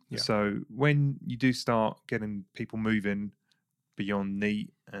it. Yeah. So when you do start getting people moving beyond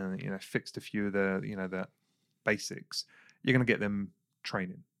NEAT and fixed a few of the basics, you're going to get them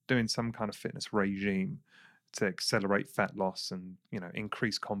training, doing some kind of fitness regime to accelerate fat loss and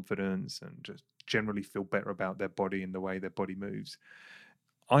increase confidence and just generally feel better about their body and the way their body moves.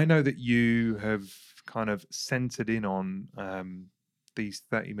 I know that you have kind of centered in on these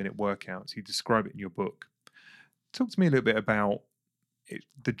 30-minute workouts. You describe it in your book. Talk to me a little bit about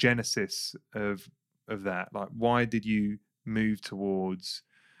the genesis of that. Like, why did you move towards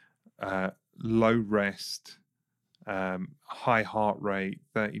low rest, high heart rate,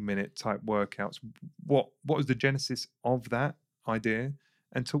 30-minute type workouts? What was the genesis of that? idea,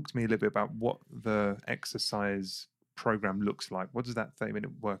 and talk to me a little bit about what the exercise program looks like. What does that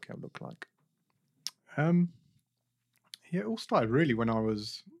 30-minute workout look like? Yeah, it all started really when I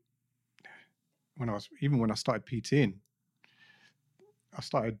started PTing. I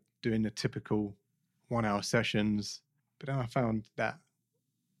started doing the typical 1-hour sessions, but then I found that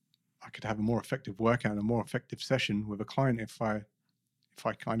I could have a more effective workout and a more effective session with a client if I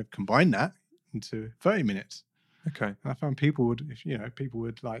kind of combine that into 30 minutes. Okay. And I found people would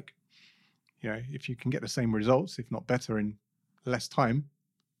like, if you can get the same results, if not better, in less time,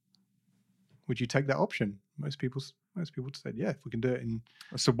 would you take that option? Most people said, yeah, if we can do it in.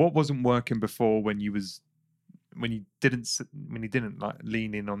 So what wasn't working before when you didn't like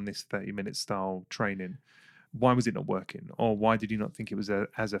lean in on this 30-minute style training? Why was it not working, or why did you not think it was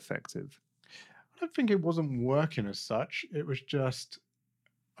as effective? I don't think it wasn't working as such. It was just,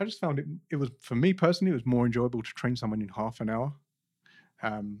 I just found it was, for me personally, it was more enjoyable to train someone in half an hour.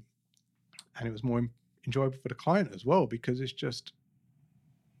 And it was more enjoyable for the client as well, because it's just,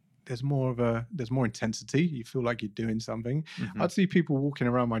 there's more intensity. You feel like you're doing something. Mhm. I'd see people walking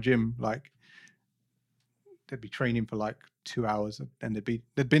around my gym, like they'd be training for like 2 hours, and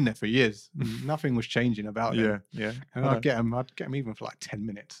they'd been there for years. And nothing was changing about them. Yeah. And I'd get them even for like 10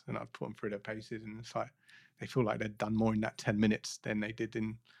 minutes, and I'd put them through their paces, and it's like they feel like they'd done more in that 10 minutes than they did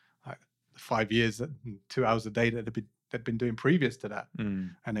in like the 5 years, 2 hours a day that they'd been doing previous to that.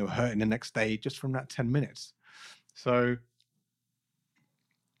 Mm. And they were hurting the next day just from that 10 minutes. So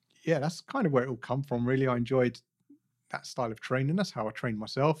yeah, that's kind of where it all come from, really. I enjoyed that style of training. That's how I trained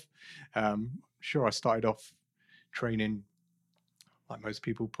myself. Sure, I started off training like most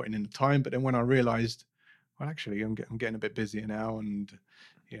people, putting in the time, but then when I realized, well, actually I'm getting a bit busier now, and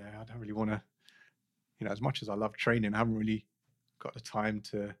yeah, I don't really want to, as much as I love training, I haven't really got the time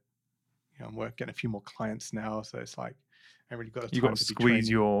to, I'm getting a few more clients now, so it's like I haven't really got the time. You got to squeeze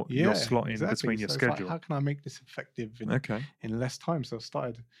your slot in between your so schedule. it's like, how can I make this effective in less time? So I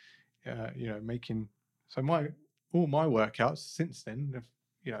started making, so all my workouts since then,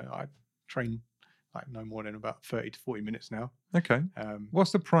 I train like no more than about 30 to 40 minutes now. Okay.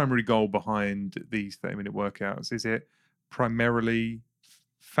 What's the primary goal behind these 30-minute workouts? Is it primarily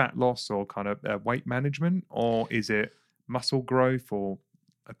fat loss or kind of weight management, or is it muscle growth, or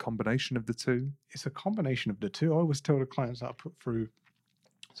a combination of the two? It's a combination of the two. I always tell the clients that I put through,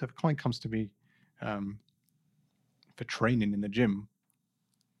 so if a client comes to me for training in the gym,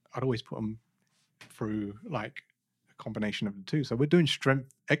 I'd always put them through like a combination of the two. So we're doing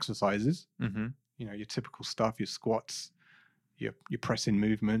strength exercises, Mm-hmm. Your typical stuff, your squats, your pressing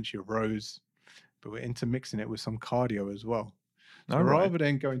movements, your rows, but we're intermixing it with some cardio as well. So rather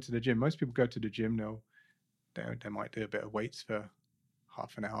than going to the gym, most people go to the gym, they might do a bit of weights for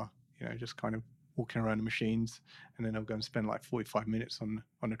half an hour, just kind of walking around the machines, and then they'll go and spend like 45 minutes on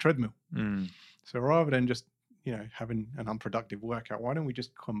a treadmill. Mm. So rather than just, having an unproductive workout, why don't we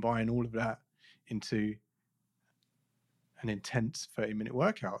just combine all of that into an intense 30-minute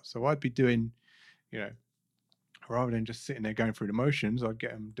workout? So I'd be doing, rather than just sitting there going through the motions, I'd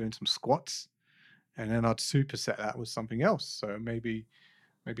get them doing some squats, and then I'd superset that with something else. So maybe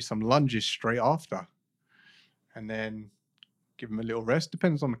some lunges straight after, and then give them a little rest.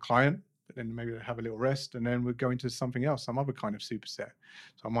 Depends on the client, but then maybe they'll have a little rest, and then we'll go into something else, some other kind of superset.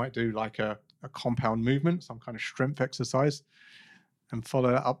 So I might do like a compound movement, some kind of strength exercise, and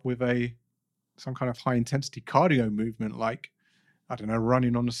follow that up with some kind of high intensity cardio movement, like, I don't know,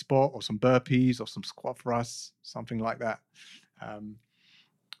 running on the spot, or some burpees, or some squat thrusts, something like that.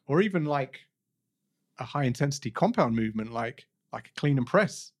 Or even like a high intensity compound movement, like a clean and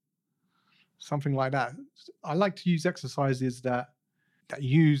press, something like that. I like to use exercises that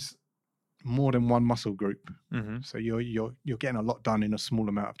use more than one muscle group. Mm-hmm. So you're getting a lot done in a small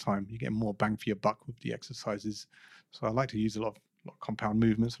amount of time. You're getting more bang for your buck with the exercises. So I like to use a lot of compound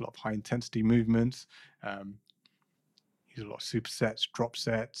movements, a lot of high intensity movements. Use a lot of supersets, drop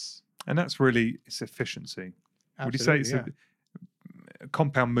sets, and that's really, it's efficiency. Absolutely, Would you say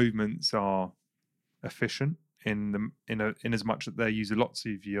compound movements are efficient in as much that they use lots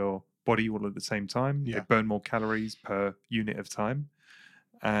of your body all at the same time? Yeah. They burn more calories per unit of time.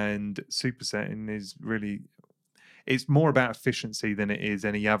 And supersetting is really, it's more about efficiency than it is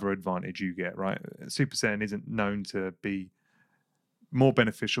any other advantage you get, right? Supersetting isn't known to be more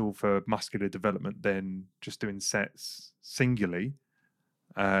beneficial for muscular development than just doing sets singularly,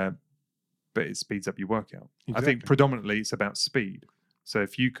 but it speeds up your workout. Exactly. I think predominantly it's about speed. So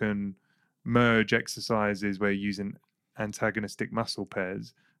if you can merge exercises where you're using antagonistic muscle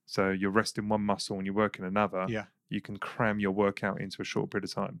pairs, so you're resting one muscle and you're working another, you can cram your workout into a short period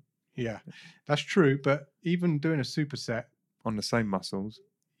of time. Yeah, that's true. But even doing a superset on the same muscles.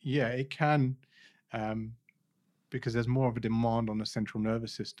 Yeah, it can, because there's more of a demand on the central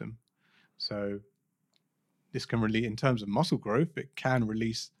nervous system. So this can really, in terms of muscle growth, it can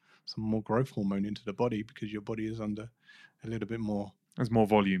release some more growth hormone into the body because your body is under a little bit more. There's more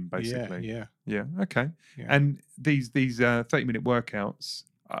volume, basically. Yeah. Okay. Yeah. And these 30-minute workouts,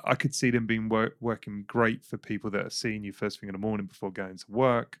 I could see them being working great for people that are seeing you first thing in the morning before going to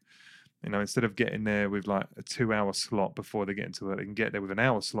work. You know, instead of getting there with like a 2-hour slot before they get into work, they can get there with an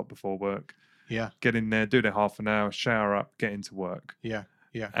hour slot before work. Yeah. Get in there, do their half an hour, shower up, get into work. Yeah.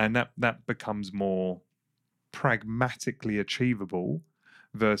 And that becomes more pragmatically achievable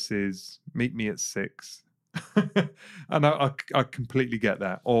versus meet me at 6. And I completely get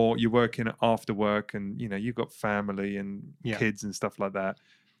that. Or you're working after work and, you know, you've got family and kids and stuff like that.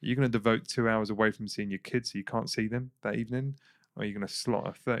 You're going to devote 2 hours away from seeing your kids so you can't see them that evening? Or you're going to slot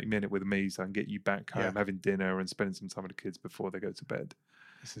a 30-minute with me so I can get you back home, having dinner and spending some time with the kids before they go to bed?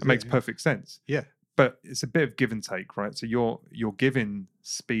 It makes perfect sense. Yeah. But it's a bit of give and take, right? So you're giving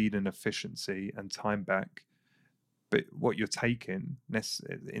speed and efficiency and time back, but what you're taking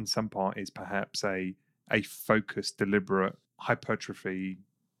in some part is perhaps a focused, deliberate hypertrophy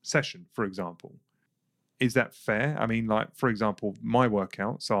session, for example. Is that fair? I mean, like, for example, my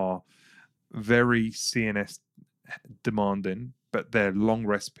workouts are very CNS demanding, but they're long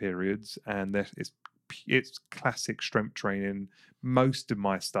rest periods, and it's classic strength training. Most of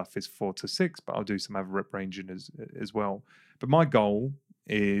my stuff is 4 to 6, but I'll do some other rep ranging as well. But my goal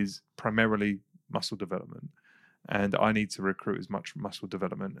is primarily muscle development, and I need to recruit as much muscle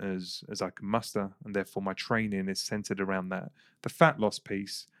development as I can muster, and therefore my training is centered around that. The fat loss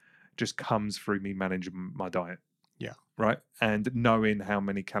piece just comes through me managing my diet. Yeah. Right. And knowing how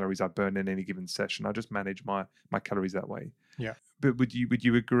many calories I burn in any given session, I just manage my calories that way. Yeah. But would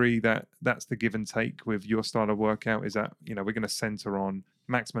you agree that that's the give and take with your style of workout? Is that, you know, we're going to center on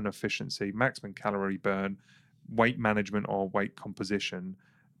maximum efficiency, maximum calorie burn, weight management or weight composition,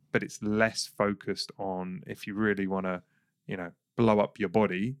 but it's less focused on if you really want to, you know, blow up your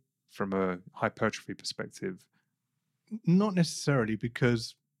body from a hypertrophy perspective? Not necessarily,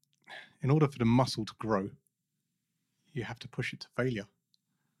 because in order for the muscle to grow, you have to push it to failure,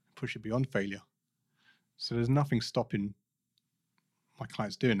 push it beyond failure. So there's nothing stopping my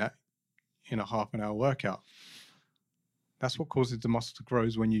clients doing that in a half an hour workout. That's what causes the muscle to grow,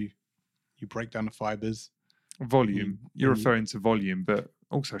 is when you break down the fibers. Volume. You're referring to volume, but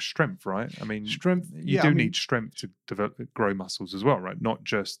also strength, right? I mean, strength. You need strength to grow muscles as well, right? Not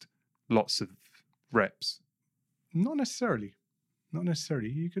just lots of reps. Not necessarily.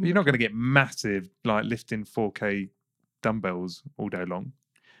 You're not going to get massive, like lifting 4K dumbbells all day long.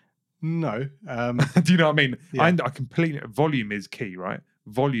 No. Do you know what I mean? Yeah. I completely, volume is key, right?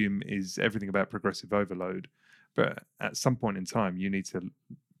 Volume is everything about progressive overload. But at some point in time, you need to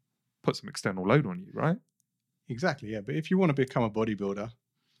put some external load on you, right? Exactly, yeah. But if you want to become a bodybuilder,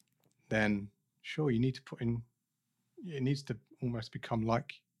 then sure, you need to put in, it needs to almost become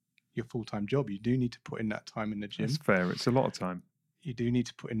like your full-time job. You do need to put in that time in the gym. That's fair. It's a lot of time. You do need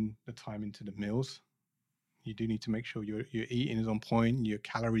to put in the time into the meals. You do need to make sure your eating is on point, your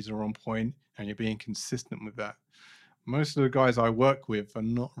calories are on point, and you're being consistent with that. Most of the guys I work with are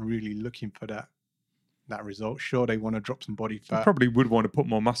not really looking for that result. Sure, they want to drop some body fat. They probably would want to put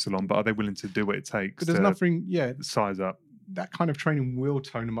more muscle on, but are they willing to do what it takes? But there's nothing, size up. That kind of training will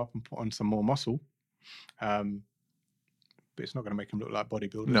tone them up and put on some more muscle. But it's not going to make them look like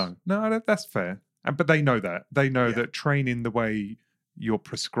bodybuilders. No, that's fair. But they know that. They know that training the way you're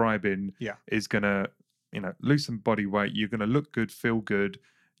prescribing is going to, you know, lose some body weight. You're going to look good, feel good.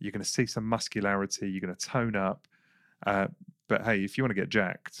 You're going to see some muscularity. You're going to tone up. But hey, if you want to get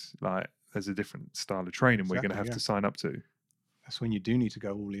jacked, like, there's a different style of training we're going to have to sign up to. That's when you do need to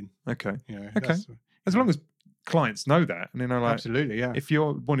go all in. Okay. Okay. As long as clients know that, and like, absolutely, yeah. If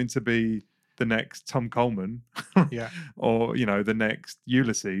you're wanting to be the next Tom Coleman, or the next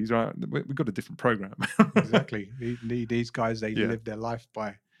Ulysses, right? We've got a different program. Exactly. These guys, they live their life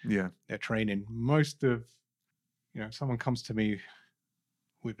by their training. Most of, if someone comes to me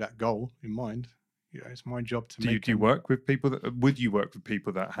with that goal in mind, it's my job to make. Do you work with people that? Would you work with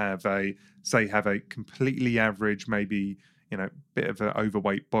people that have a completely average, maybe bit of an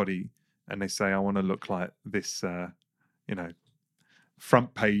overweight body, and they say, I want to look like this,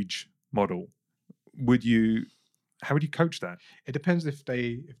 front page model? How would you coach that? It depends if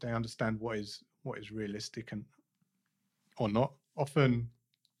they understand what is realistic or not. Often,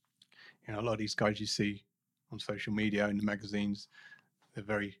 a lot of these guys you see on social media, in the magazines, they're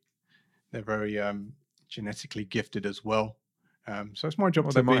very genetically gifted as well. So it's my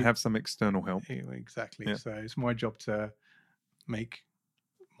job they might have some external help. Exactly. Yeah. So it's my job to make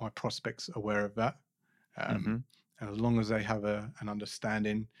my prospects aware of that. Mhm. And as long as they have an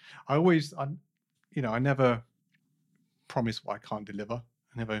understanding, I never promise what I can't deliver.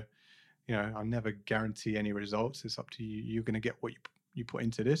 I never guarantee any results. It's up to you. You're going to get what you put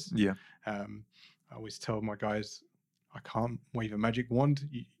into this. Yeah. I always tell my guys, I can't wave a magic wand.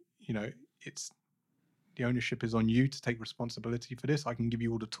 It's the ownership is on you to take responsibility for this. I can give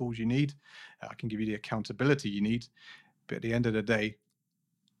you all the tools you need. I can give you the accountability you need. But at the end of the day,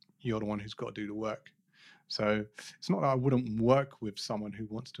 you're the one who's got to do the work. So it's not that I wouldn't work with someone who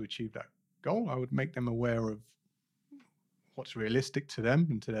wants to achieve that goal. I would make them aware of what's realistic to them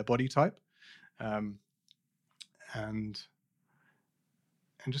and to their body type, and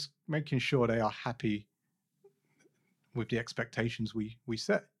just making sure they are happy with the expectations we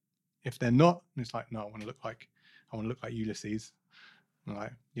set. If they're not, it's like, no, I want to look like Ulysses.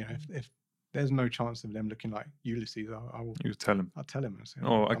 Like, if there's no chance of them looking like Ulysses, I will. You tell them. I'll tell him. And say,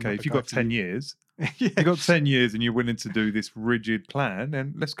 Oh, I'm okay. not If the you've guy got for 10 you. years, Yeah. you've got 10 years and you're willing to do this rigid plan,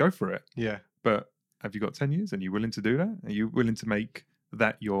 then let's go for it. Yeah. But have you got 10 years and you're willing to do that? Are you willing to make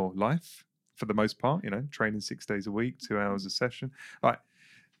that your life for the most part? Training 6 days a week, 2 hours a session. Like,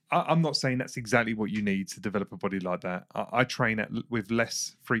 I'm not saying that's exactly what you need to develop a body like that. I train with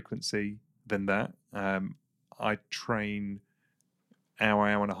less frequency than that. I train hour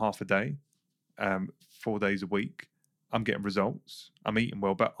and a half a day, 4 days a week. I'm getting results. I'm eating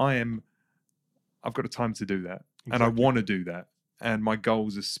well, but I've got the time to do that. Exactly. And I want to do that. And my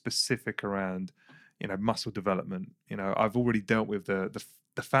goals are specific around, muscle development. I've already dealt with the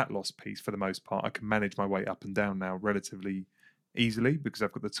fat loss piece for the most part. I can manage my weight up and down now relatively easily because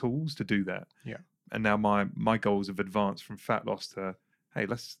I've got the tools to do that. Yeah. And now my goals have advanced from fat loss to, hey,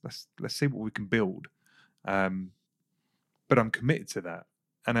 let's see what we can build. But I'm committed to that.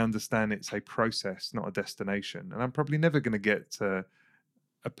 And I understand it's a process, not a destination. And I'm probably never going to get to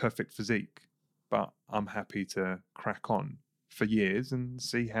a perfect physique, but I'm happy to crack on for years and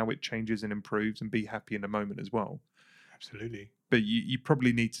see how it changes and improves and be happy in the moment as well. Absolutely. But you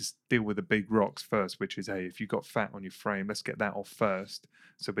probably need to deal with the big rocks first, which is, hey, if you've got fat on your frame, let's get that off first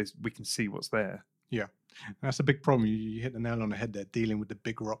so we can see what's there. Yeah. And that's a big problem. You hit the nail on the head there, dealing with the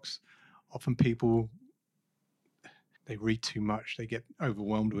big rocks. Often people, they read too much. They get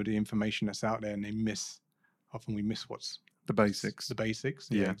overwhelmed with the information that's out there and we miss what's The basics. The basics.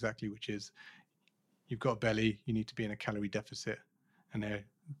 Yeah. Exactly. Which is, you've got a belly, you need to be in a calorie deficit. And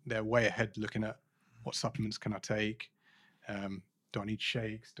they're way ahead looking at what supplements can I take? Do I need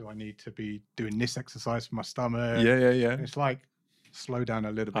shakes? Do I need to be doing this exercise for my stomach? Yeah. And it's like, slow down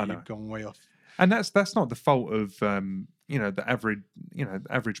a little bit. You've gone way off. And that's not the fault of the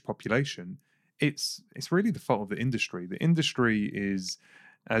average population. It's really the fault of the industry. The industry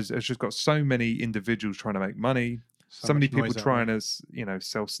has just got so many individuals trying to make money. So many people trying to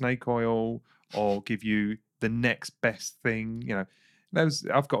sell snake oil or give you the next best thing.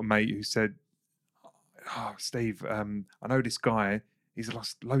 I've got a mate who said, "Oh, Steve, I know this guy. He's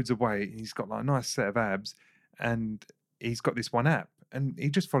lost loads of weight. And he's got like a nice set of abs, and he's got this one app, and he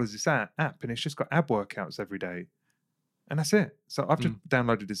just follows this app, and it's just got ab workouts every day, and that's it. So I've just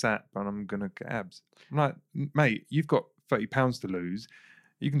downloaded this app, and I'm gonna get abs. I'm like, mate, you've got 30 pounds to lose.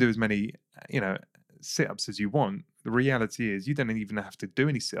 You can do as many, sit-ups as you want. The reality is, you don't even have to do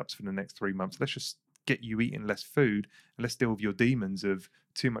any sit-ups for the next 3 months. Let's just get you eating less food, and let's deal with your demons of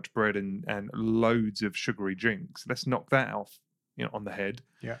too much bread and loads of sugary drinks. Let's knock that off, on the head,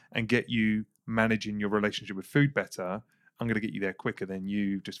 and get you managing your relationship with food better. I'm going to get you there quicker than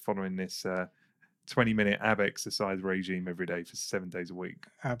you just following this 20-minute ab exercise regime every day for 7 days a week."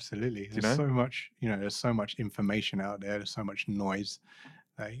 Absolutely. There's so much, there's so much information out there. There's so much noise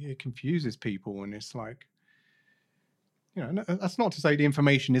that it confuses people. And it's like, that's not to say the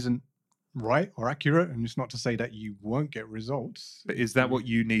information isn't right or accurate. And it's not to say that you won't get results. But is that what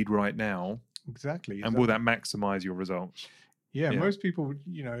you need right now? Exactly. And will that maximize your results? Yeah. Most people,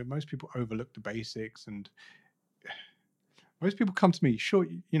 overlook the basics, and most people come to me. Sure,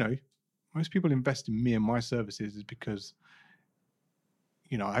 most people invest in me and my services is because,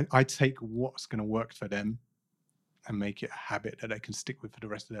 I take what's going to work for them and make it a habit that they can stick with for the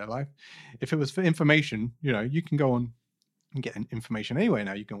rest of their life. If it was for information, you can go on and get information anywhere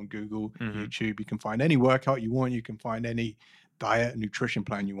now. You go on Google, YouTube, you can find any workout you want. You can find any diet and nutrition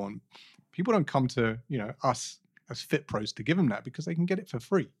plan you want. People don't come to, us as fit pros to give them that because they can get it for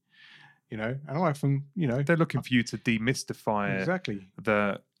free, and I often, they're looking for you to demystify exactly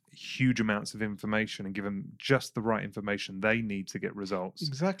the huge amounts of information and give them just the right information they need to get results.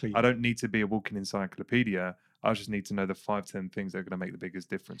 Exactly. I don't need to be a walking encyclopedia. I just need to know the 5-10 things that are going to make the biggest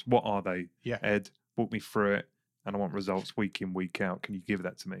difference. What are they? Yeah. Ed, walk me through it. and I want results week in, week out. Can you give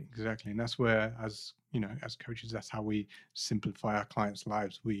that to me? Exactly. And that's where, as as coaches, that's how we simplify our clients'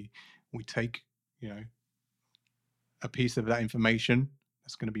 lives. We take, a piece of that information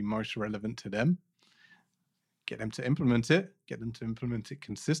that's going to be most relevant to them, get them to implement it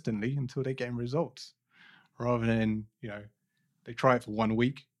consistently until they're getting results, rather than, they try it for 1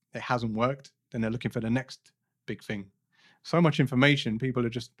 week, it hasn't worked, then they're looking for the next big thing. So much information,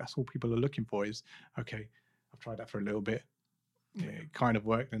 that's all people are looking for is, okay, I've tried that for a little bit. It kind of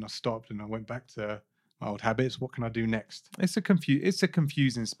worked, then I stopped and I went back to my old habits. What can I do next? It's a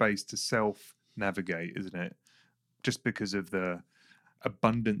confusing space to self-navigate, isn't it? Just because of the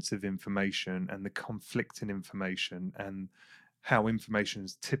abundance of information and the conflicting information, and how information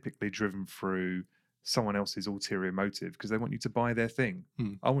is typically driven through someone else's ulterior motive because they want you to buy their thing.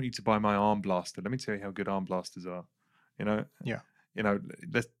 I want you to buy my arm blaster. Let me tell you how good arm blasters are.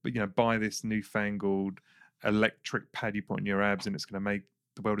 Let's buy this newfangled electric pad you put on your abs and it's going to make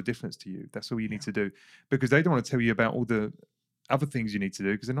the world of difference to you. That's all you need to do, because they don't want to tell you about all the other things you need to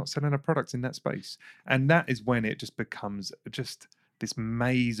do because they're not selling a product in that space. And that is when it just becomes just this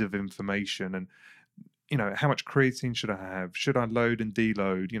maze of information. And how much creatine should I have? Should I load and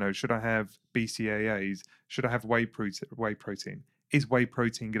deload? Should I have BCAAs? Should I have whey protein? Is whey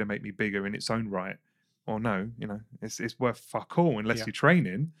protein going to make me bigger in its own right? Or no, it's worth fuck all unless you're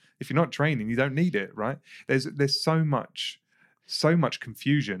training. If you're not training, you don't need it, right? There's so much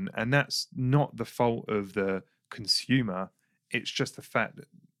confusion, and that's not the fault of the consumer. It's just the fact that,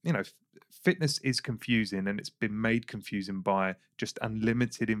 fitness is confusing, and it's been made confusing by just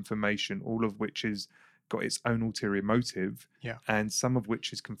unlimited information, all of which is got its own ulterior motive, and some of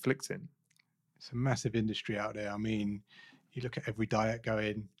which is conflicting. It's a massive industry out there. I mean, you look at every diet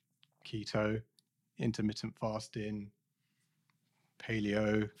going keto, intermittent fasting,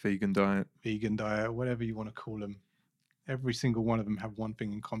 paleo, vegan diet, whatever you want to call them. Every single one of them have one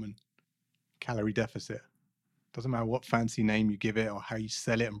thing in common: calorie deficit. Doesn't matter what fancy name you give it or how you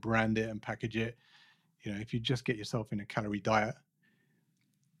sell it and brand it and package it. If you just get yourself in a calorie diet,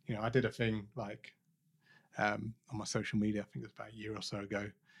 I did a thing like on my social media, I think it was about a year or so ago.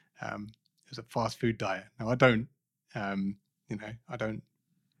 It was a fast food diet. Now I don't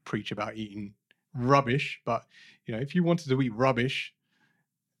preach about eating rubbish, but if you wanted to eat rubbish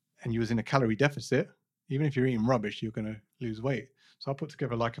and you was in a calorie deficit, even if you're eating rubbish, you're going to lose weight. So I put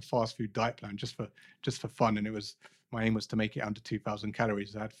together like a fast food diet plan just for fun, and my aim was to make it under 2,000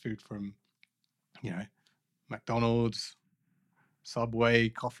 calories. I had food from McDonald's, Subway,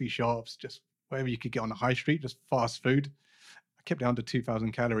 coffee shops, just wherever you could get on the high street, just fast food. I kept it under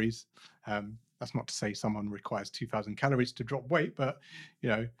 2,000 calories. That's not to say someone requires 2,000 calories to drop weight, but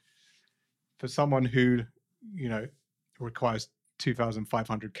for someone who requires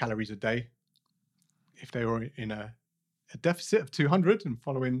 2,500 calories a day, if they were in a deficit of 200 and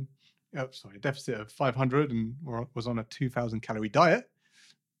a deficit of 500 and was on a 2,000 calorie diet,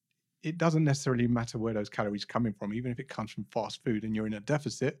 it doesn't necessarily matter where those calories are coming from. Even if it comes from fast food and you're in a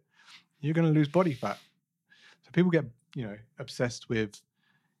deficit, you're going to lose body fat. So people get obsessed with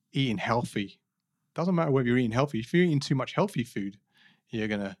eating healthy. Doesn't matter whether you're eating healthy. If you're eating too much healthy food, you're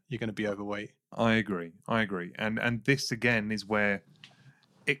gonna be overweight. I agree. And this again is where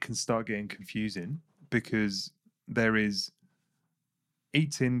it can start getting confusing, because there is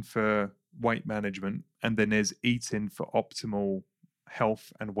eating for weight management and then there's eating for optimal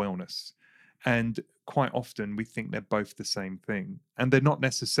health and wellness. And quite often we think they're both the same thing, and they're not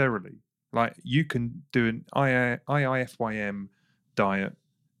necessarily. Like, you can do an IIFYM diet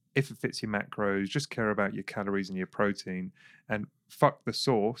if it fits your macros, just care about your calories and your protein, and fuck the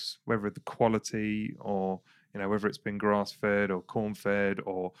source, whether the quality or, whether it's been grass-fed or corn-fed,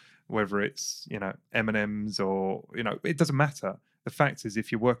 or whether it's, M&Ms or, it doesn't matter. The fact is, if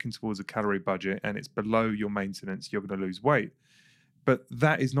you're working towards a calorie budget and it's below your maintenance, you're going to lose weight. But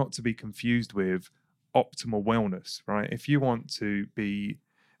that is not to be confused with optimal wellness, right? If you want to be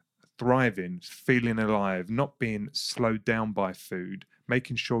thriving, feeling alive, not being slowed down by food,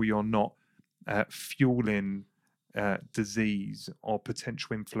 making sure you're not fueling disease or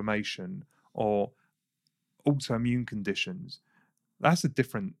potential inflammation or autoimmune conditions, that's a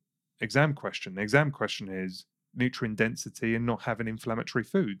different exam question. The exam question is nutrient density and not having inflammatory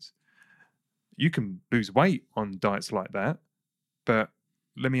foods. You can lose weight on diets like that, but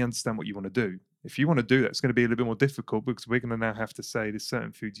let me understand what you want to do. If you want to do that, it's going to be a little bit more difficult, because we're going to now have to say there's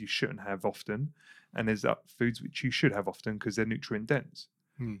certain foods you shouldn't have often, and there's foods which you should have often because they're nutrient dense.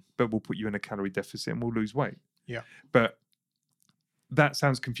 But we'll put you in a calorie deficit and we'll lose weight. Yeah. But that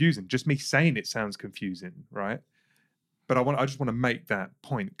sounds confusing. Just me saying it sounds confusing, right? But I just want to make that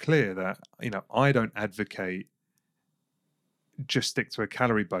point clear that, I don't advocate just stick to a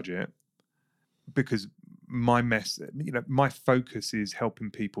calorie budget, because my focus is helping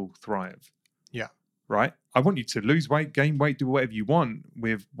people thrive. Yeah. Right? I want you to lose weight, gain weight, do whatever you want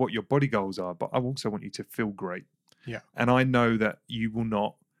with what your body goals are, but I also want you to feel great. Yeah. And I know that you will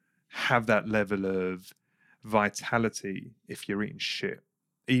not have that level of vitality if you're eating shit,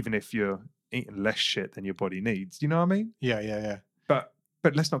 even if you're eating less shit than your body needs. You know what I mean? Yeah.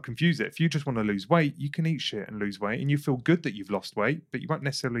 But let's not confuse it. If you just want to lose weight, you can eat shit and lose weight, and you feel good that you've lost weight, but you won't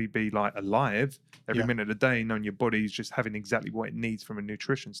necessarily be like alive every minute of the day, knowing your body's just having exactly what it needs from a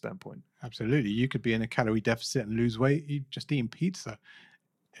nutrition standpoint. Absolutely. You could be in a calorie deficit and lose weight. You just eating pizza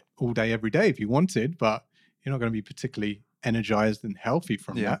all day, every day if you wanted, but you're not going to be particularly energized and healthy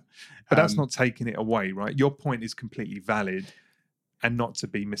from that. But that's not taking it away, right? Your point is completely valid, and not to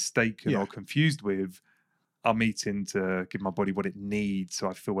be mistaken or confused with, I'm eating to give my body what it needs so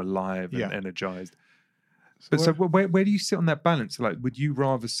I feel alive and energized. So where do you sit on that balance? Like, would you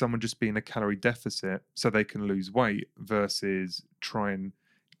rather someone just be in a calorie deficit so they can lose weight versus try and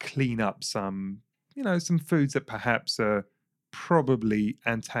clean up some foods that perhaps are probably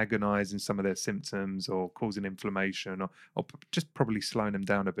antagonizing some of their symptoms or causing inflammation or just probably slowing them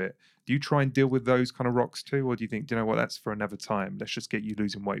down a bit? Do you try and deal with those kind of rocks too? Or do you think, do you know what, that's for another time. Let's just get you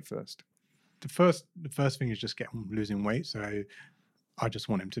losing weight first. The first thing is just get him losing weight. So I just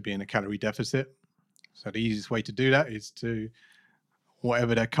want him to be in a calorie deficit. So the easiest way to do that is to,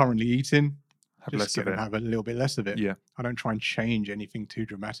 whatever they're currently eating, have a little bit less of it. Yeah. I don't try and change anything too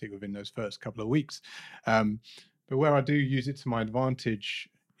dramatic within those first couple of weeks. But where I do use it to my advantage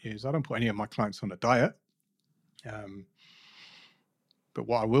is I don't put any of my clients on a diet. But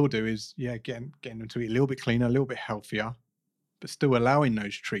what I will do is, getting them to eat a little bit cleaner, a little bit healthier, but still allowing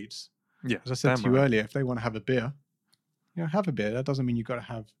those treats. Yeah, as I said to you earlier, if they want to have a beer, have a beer. That doesn't mean you've got to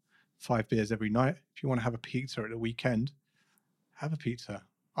have 5 beers every night. If you want to have a pizza at the weekend, have a pizza.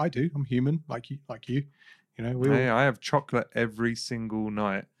 I do. I'm human, like you. I have chocolate every single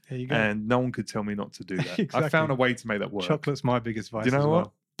night. There you go. And no one could tell me not to do that. Exactly. I found a way to make that work. Chocolate's my biggest vice. Do you know what?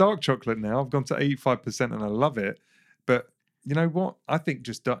 Well. Dark chocolate now. I've gone to 85% and I love it. But you know what? I think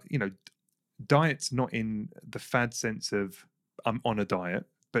just diet's not in the fad sense of I'm on a diet.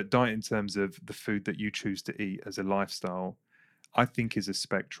 But diet in terms of the food that you choose to eat as a lifestyle, I think is a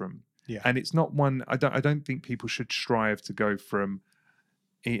spectrum. Yeah. And it's not one, I don't think people should strive to go from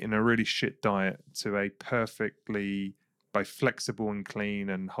eating a really shit diet to a perfectly both flexible and clean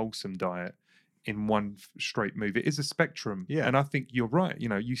and wholesome diet in one straight move. It is a spectrum. Yeah. And I think you're right.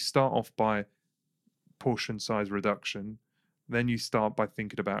 You start off by portion size reduction, then you start by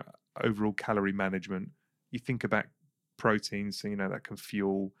thinking about overall calorie management. You think about proteins, so that can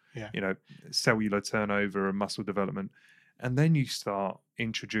fuel cellular turnover and muscle development, and then you start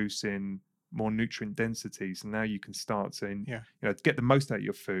introducing more nutrient densities, and now you can start to get the most out of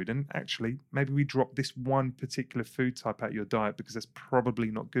your food. And actually, maybe we drop this one particular food type out of your diet because that's probably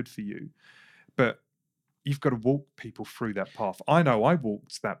not good for you, but you've got to walk people through that path. I know I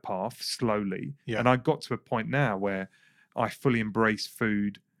walked that path slowly, and I got to a point now where I fully embrace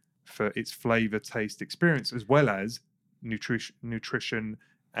food for its flavor, taste, experience, as well as nutrition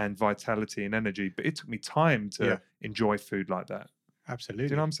and vitality and energy. But it took me time to enjoy food like that. Absolutely.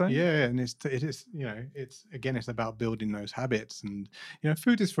 Do you know what I'm saying? Yeah, and it is it's about building those habits, and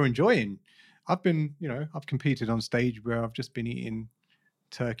food is for enjoying. I've competed on stage where I've just been eating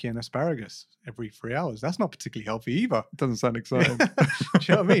turkey and asparagus every 3 hours. That's not particularly healthy either. Doesn't sound exciting. Do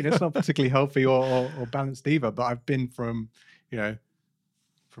you know what I mean? It's not particularly healthy or balanced either. But I've been from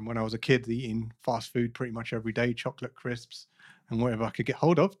when I was a kid eating fast food pretty much every day, chocolate crisps and whatever I could get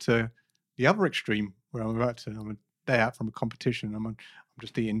hold of, to the other extreme where I'm a day out from a competition. I'm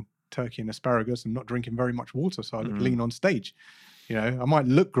just eating turkey and asparagus and not drinking very much water, so I look lean on stage. I might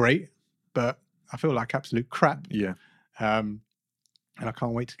look great, but I feel like absolute crap. Yeah. And I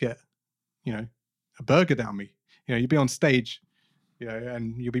can't wait to get, a burger down me. You'll be on stage,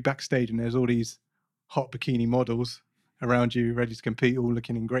 and you'll be backstage and there's all these hot bikini models around you, ready to compete, all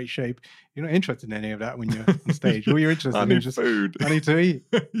looking in great shape. You're not interested in any of that when you're on stage. All you're interested in is just food. I need to eat.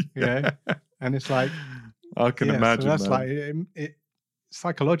 And it's like, I can imagine. So that's man. like it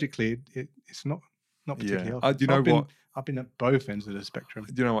psychologically, it's not particularly healthy. Do you know what? I've been at both ends of the spectrum.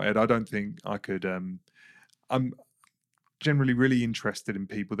 Do you know what, Ed? I don't think I could. I'm generally really interested in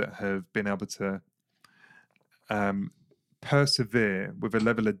people that have been able to persevere with a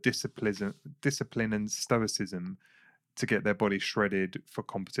level of discipline and stoicism to get their body shredded for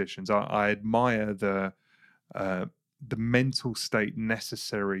competitions. I admire the mental state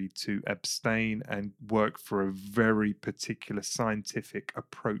necessary to abstain and work for a very particular scientific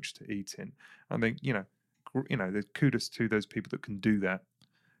approach to eating. I think, the kudos to those people that can do that.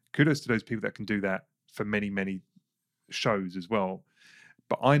 Kudos to those people that can do that for many, many shows as well.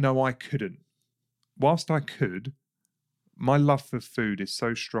 But I know I couldn't. Whilst I could, my love for food is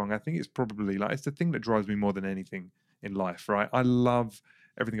so strong. I think it's probably like, it's the thing that drives me more than anything in life, right? I love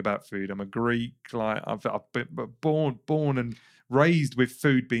everything about food. I'm a Greek, like I've been born and raised with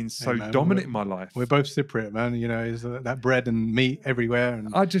food being so dominant in my life. We're both Cypriot, man. You know, is that bread and meat everywhere. And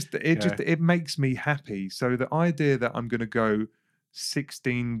it makes me happy. So the idea that I'm going to go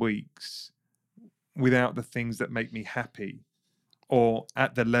 16 weeks without the things that make me happy, or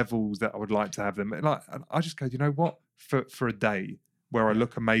at the levels that I would like to have them, like I just go, you know what, for a day where I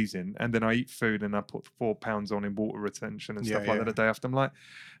look amazing, and then I eat food and I put 4 pounds on in water retention and stuff like that a day after. I'm like,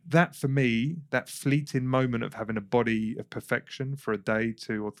 that for me, that fleeting moment of having a body of perfection for a day,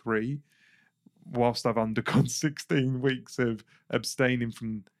 2 or 3, whilst I've undergone 16 weeks of abstaining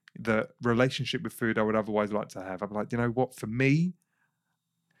from the relationship with food I would otherwise like to have. I'm like, you know what, for me,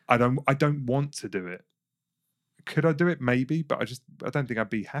 I don't want to do it. Could I do it? Maybe, but I don't think I'd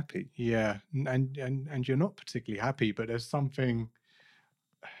be happy. Yeah, and you're not particularly happy, but there's something.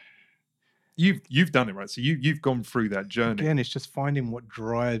 You've done it, right? So you've gone through that journey. Again, it's just finding what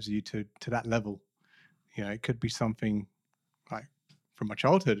drives you to that level. You know, it could be something like from my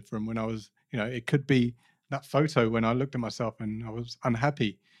childhood, from when I was, you know, it could be that photo when I looked at myself and I was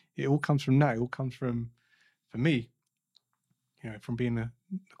unhappy. It all comes from that. It all comes from, for me, you know, from being the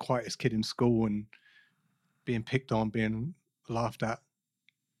quietest kid in school and being picked on, being laughed at,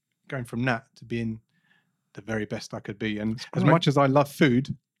 going from that to being the very best I could be. And as much as I love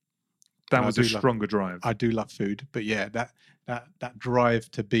food, that was a stronger drive. I do love food, but yeah, that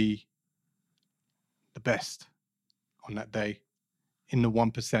drive to be the best on that day in the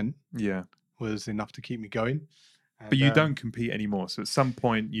 1%, was enough to keep me going. And, but you don't compete anymore. So at some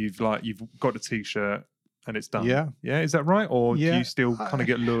point you've got a t-shirt and it's done. Yeah. Yeah. Is that right? Or do you still kind of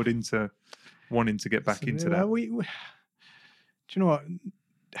get lured into wanting to get back into that? Do you know what?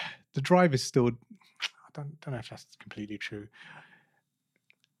 The drive is still, I don't know if that's completely true.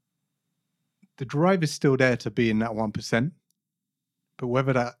 The drive is still there to be in that 1%, but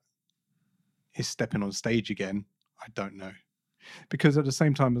whether that is stepping on stage again, I don't know. Because at the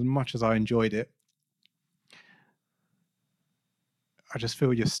same time, as much as I enjoyed it, I just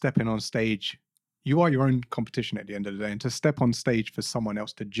feel you're stepping on stage. You are your own competition at the end of the day, and to step on stage for someone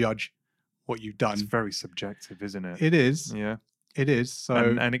else to judge what you've done. It's very subjective, isn't it? It is. Yeah. It is. So,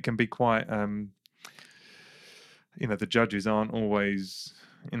 and it can be quite, the judges aren't always,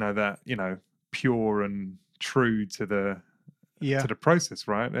 pure and true to the process,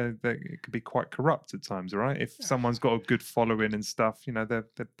 right? It can be quite corrupt at times, right? If someone's got a good following and stuff, they're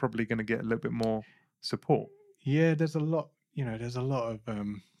probably going to get a little bit more support. Yeah, there's a lot. There's a lot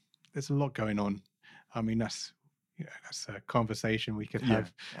going on. I mean, that's a conversation we could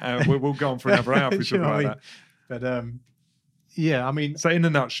have. We'll go on for another hour if we talk about that. But yeah, I mean, so in a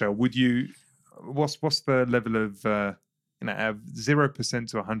nutshell, what's the level of out of 0%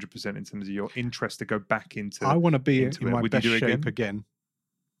 to 100% in terms of your interest to go back into? I want to be in my best shape again? again.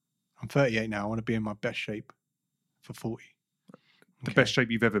 I'm 38 now. I want to be in my best shape for 40. The best shape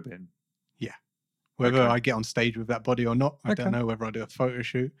you've ever been? Yeah. Whether I get on stage with that body or not, I don't know. Whether I do a photo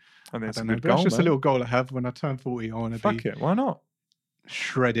shoot, I mean, don't know. But that's just a little goal I have. When I turn 40, I want to be why not?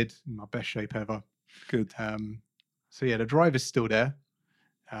 Shredded in my best shape ever. Good. So yeah, the drive is still there,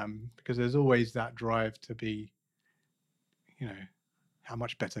 because there's always that drive to be, how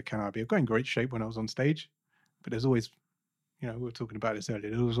much better can I be? I've got in great shape when I was on stage, but there's always, we were talking about this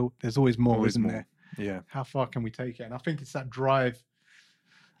earlier. There's always more, isn't there? Yeah. How far can we take it? And I think it's that drive.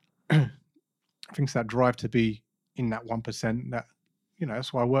 I think it's that drive to be in that 1%. That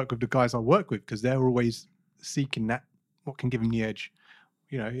that's why I work with the guys I work with, because they're always seeking that. What can give them the edge?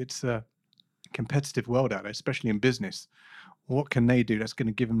 It's a competitive world out there, especially in business. What can they do that's going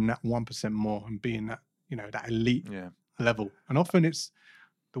to give them that 1% more and be in that that elite level? And often it's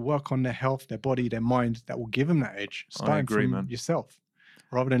the work on their health, their body, their mind that will give them that edge. Starting from yourself,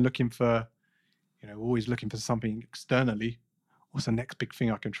 rather than looking for, always looking for something externally. What's the next big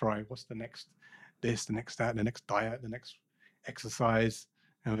thing I can try? What's the next this, the next that, the next diet, the next exercise?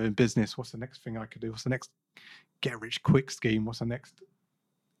 And in business, what's the next thing I could do? What's the next get rich quick scheme? What's the next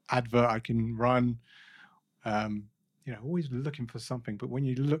advert I can run? Always looking for something. But when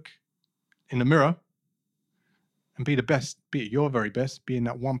you look in the mirror and be the best, be at your very best, be in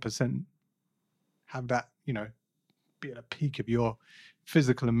that 1%, have that, be at the peak of your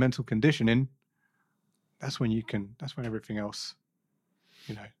physical and mental conditioning, that's when everything else,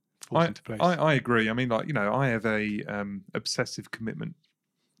 falls into place. I agree. I mean, I have a obsessive commitment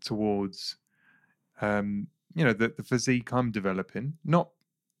towards the physique I'm developing. Not,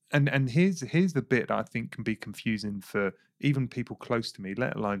 and here's the bit that I think can be confusing for even people close to me,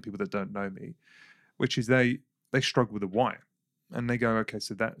 let alone people that don't know me, which is they struggle with the why. And they go, okay,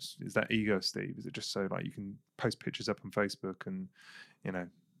 so is that ego, Steve? Is it just so like you can post pictures up on Facebook and,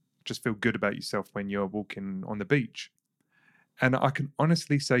 just feel good about yourself when you're walking on the beach? And I can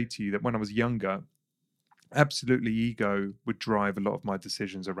honestly say to you that when I was younger, absolutely ego would drive a lot of my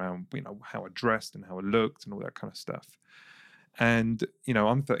decisions around, how I dressed and how I looked and all that kind of stuff. And,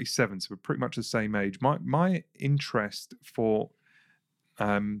 I'm 37, so we're pretty much the same age. My interest for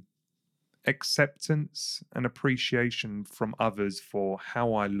acceptance and appreciation from others for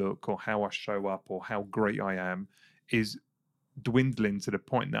how I look or how I show up or how great I am is dwindling to the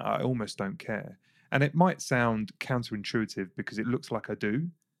point that I almost don't care. And it might sound counterintuitive because it looks like I do,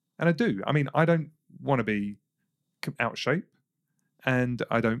 and I do. I mean, I don't want to be out of shape, and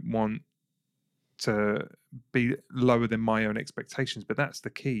I don't want to be lower than my own expectations, but that's the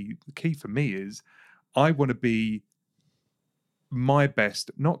key. The key for me is I want to be my best,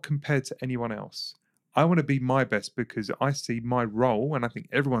 not compared to anyone else. I want to be my best because I see my role, and I think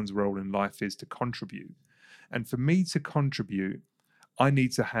everyone's role in life is to contribute. And for me to contribute, I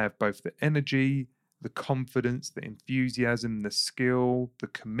need to have both the energy, the confidence, the enthusiasm, the skill, the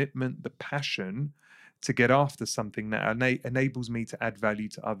commitment, the passion to get after something that enables me to add value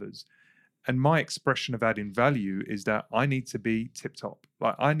to others. And my expression of adding value is that I need to be tip top.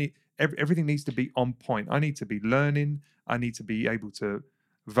 Like everything needs to be on point. I need to be learning. I need to be able to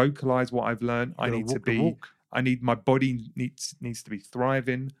vocalize what I've learned. I need my body needs to be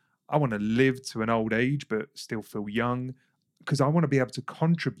thriving. I want to live to an old age, but still feel young, because I want to be able to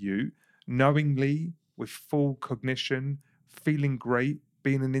contribute knowingly with full cognition, feeling great,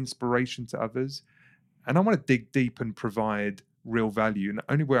 being an inspiration to others. And I want to dig deep and provide real value. And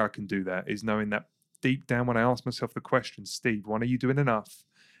the only way I can do that is knowing that deep down, when I ask myself the question, Steve, one, are you doing enough?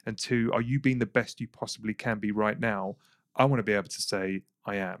 And two, are you being the best you possibly can be right now? I want to be able to say,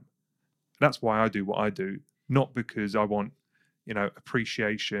 I am. That's why I do what I do, not because I want,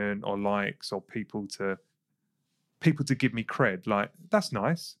 appreciation or likes or people to give me cred. Like, that's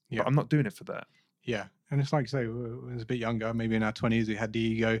nice, but I'm not doing it for that. Yeah. And it's like, say, when I was a bit younger, maybe in our 20s, we had the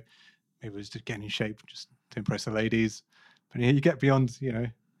ego. Maybe it was just getting in shape just to impress the ladies. But you get beyond,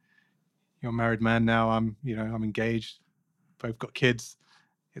 you're a married man now. I'm engaged. Both got kids.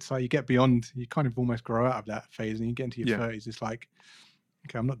 It's like you get beyond, you kind of almost grow out of that phase, and you get into your 30s. It's like,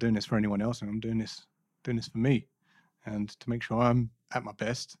 okay, I'm not doing this for anyone else, and I'm doing this for me, and to make sure I'm at my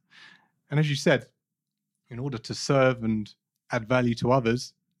best. And as you said, in order to serve and add value to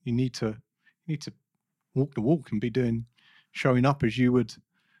others, you need to walk the walk and be showing up as you would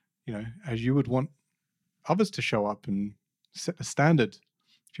want others to show up, and set the standard.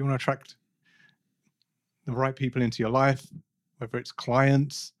 If you want to attract the right people into your life, whether it's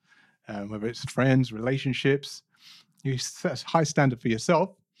clients, whether it's friends, relationships, you set a high standard for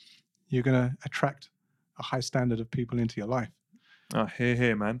yourself, you're going to attract a high standard of people into your life. Oh,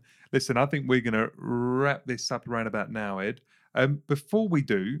 hear, man. Listen, I think we're going to wrap this up around about now, Ed. Before we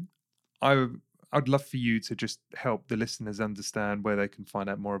do, I'd love for you to just help the listeners understand where they can find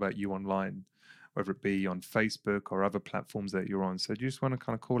out more about you online, whether it be on Facebook or other platforms that you're on. So do you just want to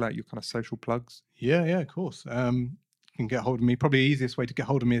kind of call out your kind of social plugs? Yeah, of course. You can get hold of me. Probably the easiest way to get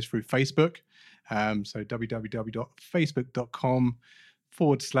hold of me is through Facebook. So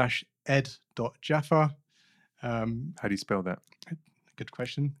www.facebook.com/ed.jaffer. How do you spell that? Good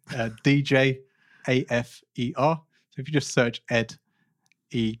question. DJAFER. So if you just search Ed,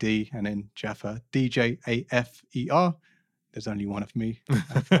 ED, and then Jaffer, DJAFER. There's only one of me,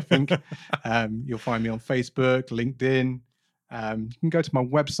 I think. You'll find me on Facebook, LinkedIn. You can go to my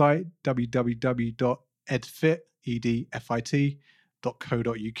website,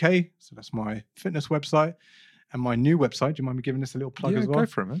 www.edfit.co.uk. So that's my fitness website. And my new website, do you mind me giving this a little plug as well? Go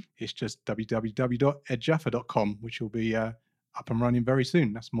for it, man. It's just www.edjaffer.com, which will be up and running very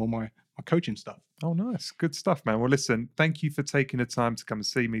soon. That's more my coaching stuff. Oh, nice. Good stuff, man. Well, listen, thank you for taking the time to come and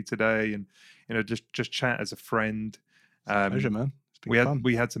see me today and, just chat as a friend. It's a pleasure, man. It's been fun.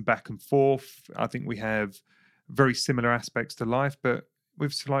 We had some back and forth. I think we have very similar aspects to life, but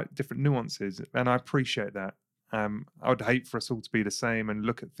with slight different nuances. And I appreciate that. I would hate for us all to be the same and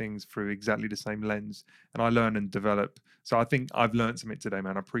look at things through exactly the same lens. And I learn and develop. So I think I've learned something today,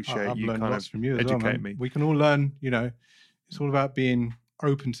 man. I appreciate you kind of from you educating me. We can all learn, it's all about being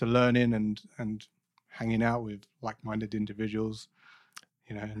open to learning and hanging out with like-minded individuals.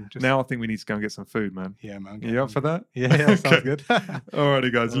 and just Now I think we need to go and get some food, man. yeah, man. You up for that? Yeah, sounds Okay. good.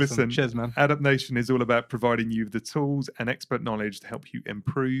 Alrighty, guys. Awesome. Listen, Cheers, man. Adaptation is all about providing you with the tools and expert knowledge to help you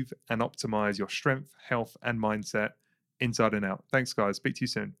improve and optimize your strength, health, and mindset inside and out. Thanks, guys. Speak to you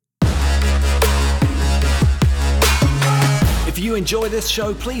soon. If you enjoy this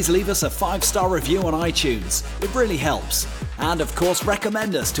show, please leave us a 5-star review on iTunes. It really helps. And of course,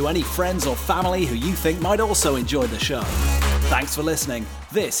 recommend us to any friends or family who you think might also enjoy the show. Thanks for listening.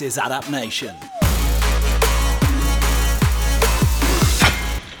 This is Adapt Nation.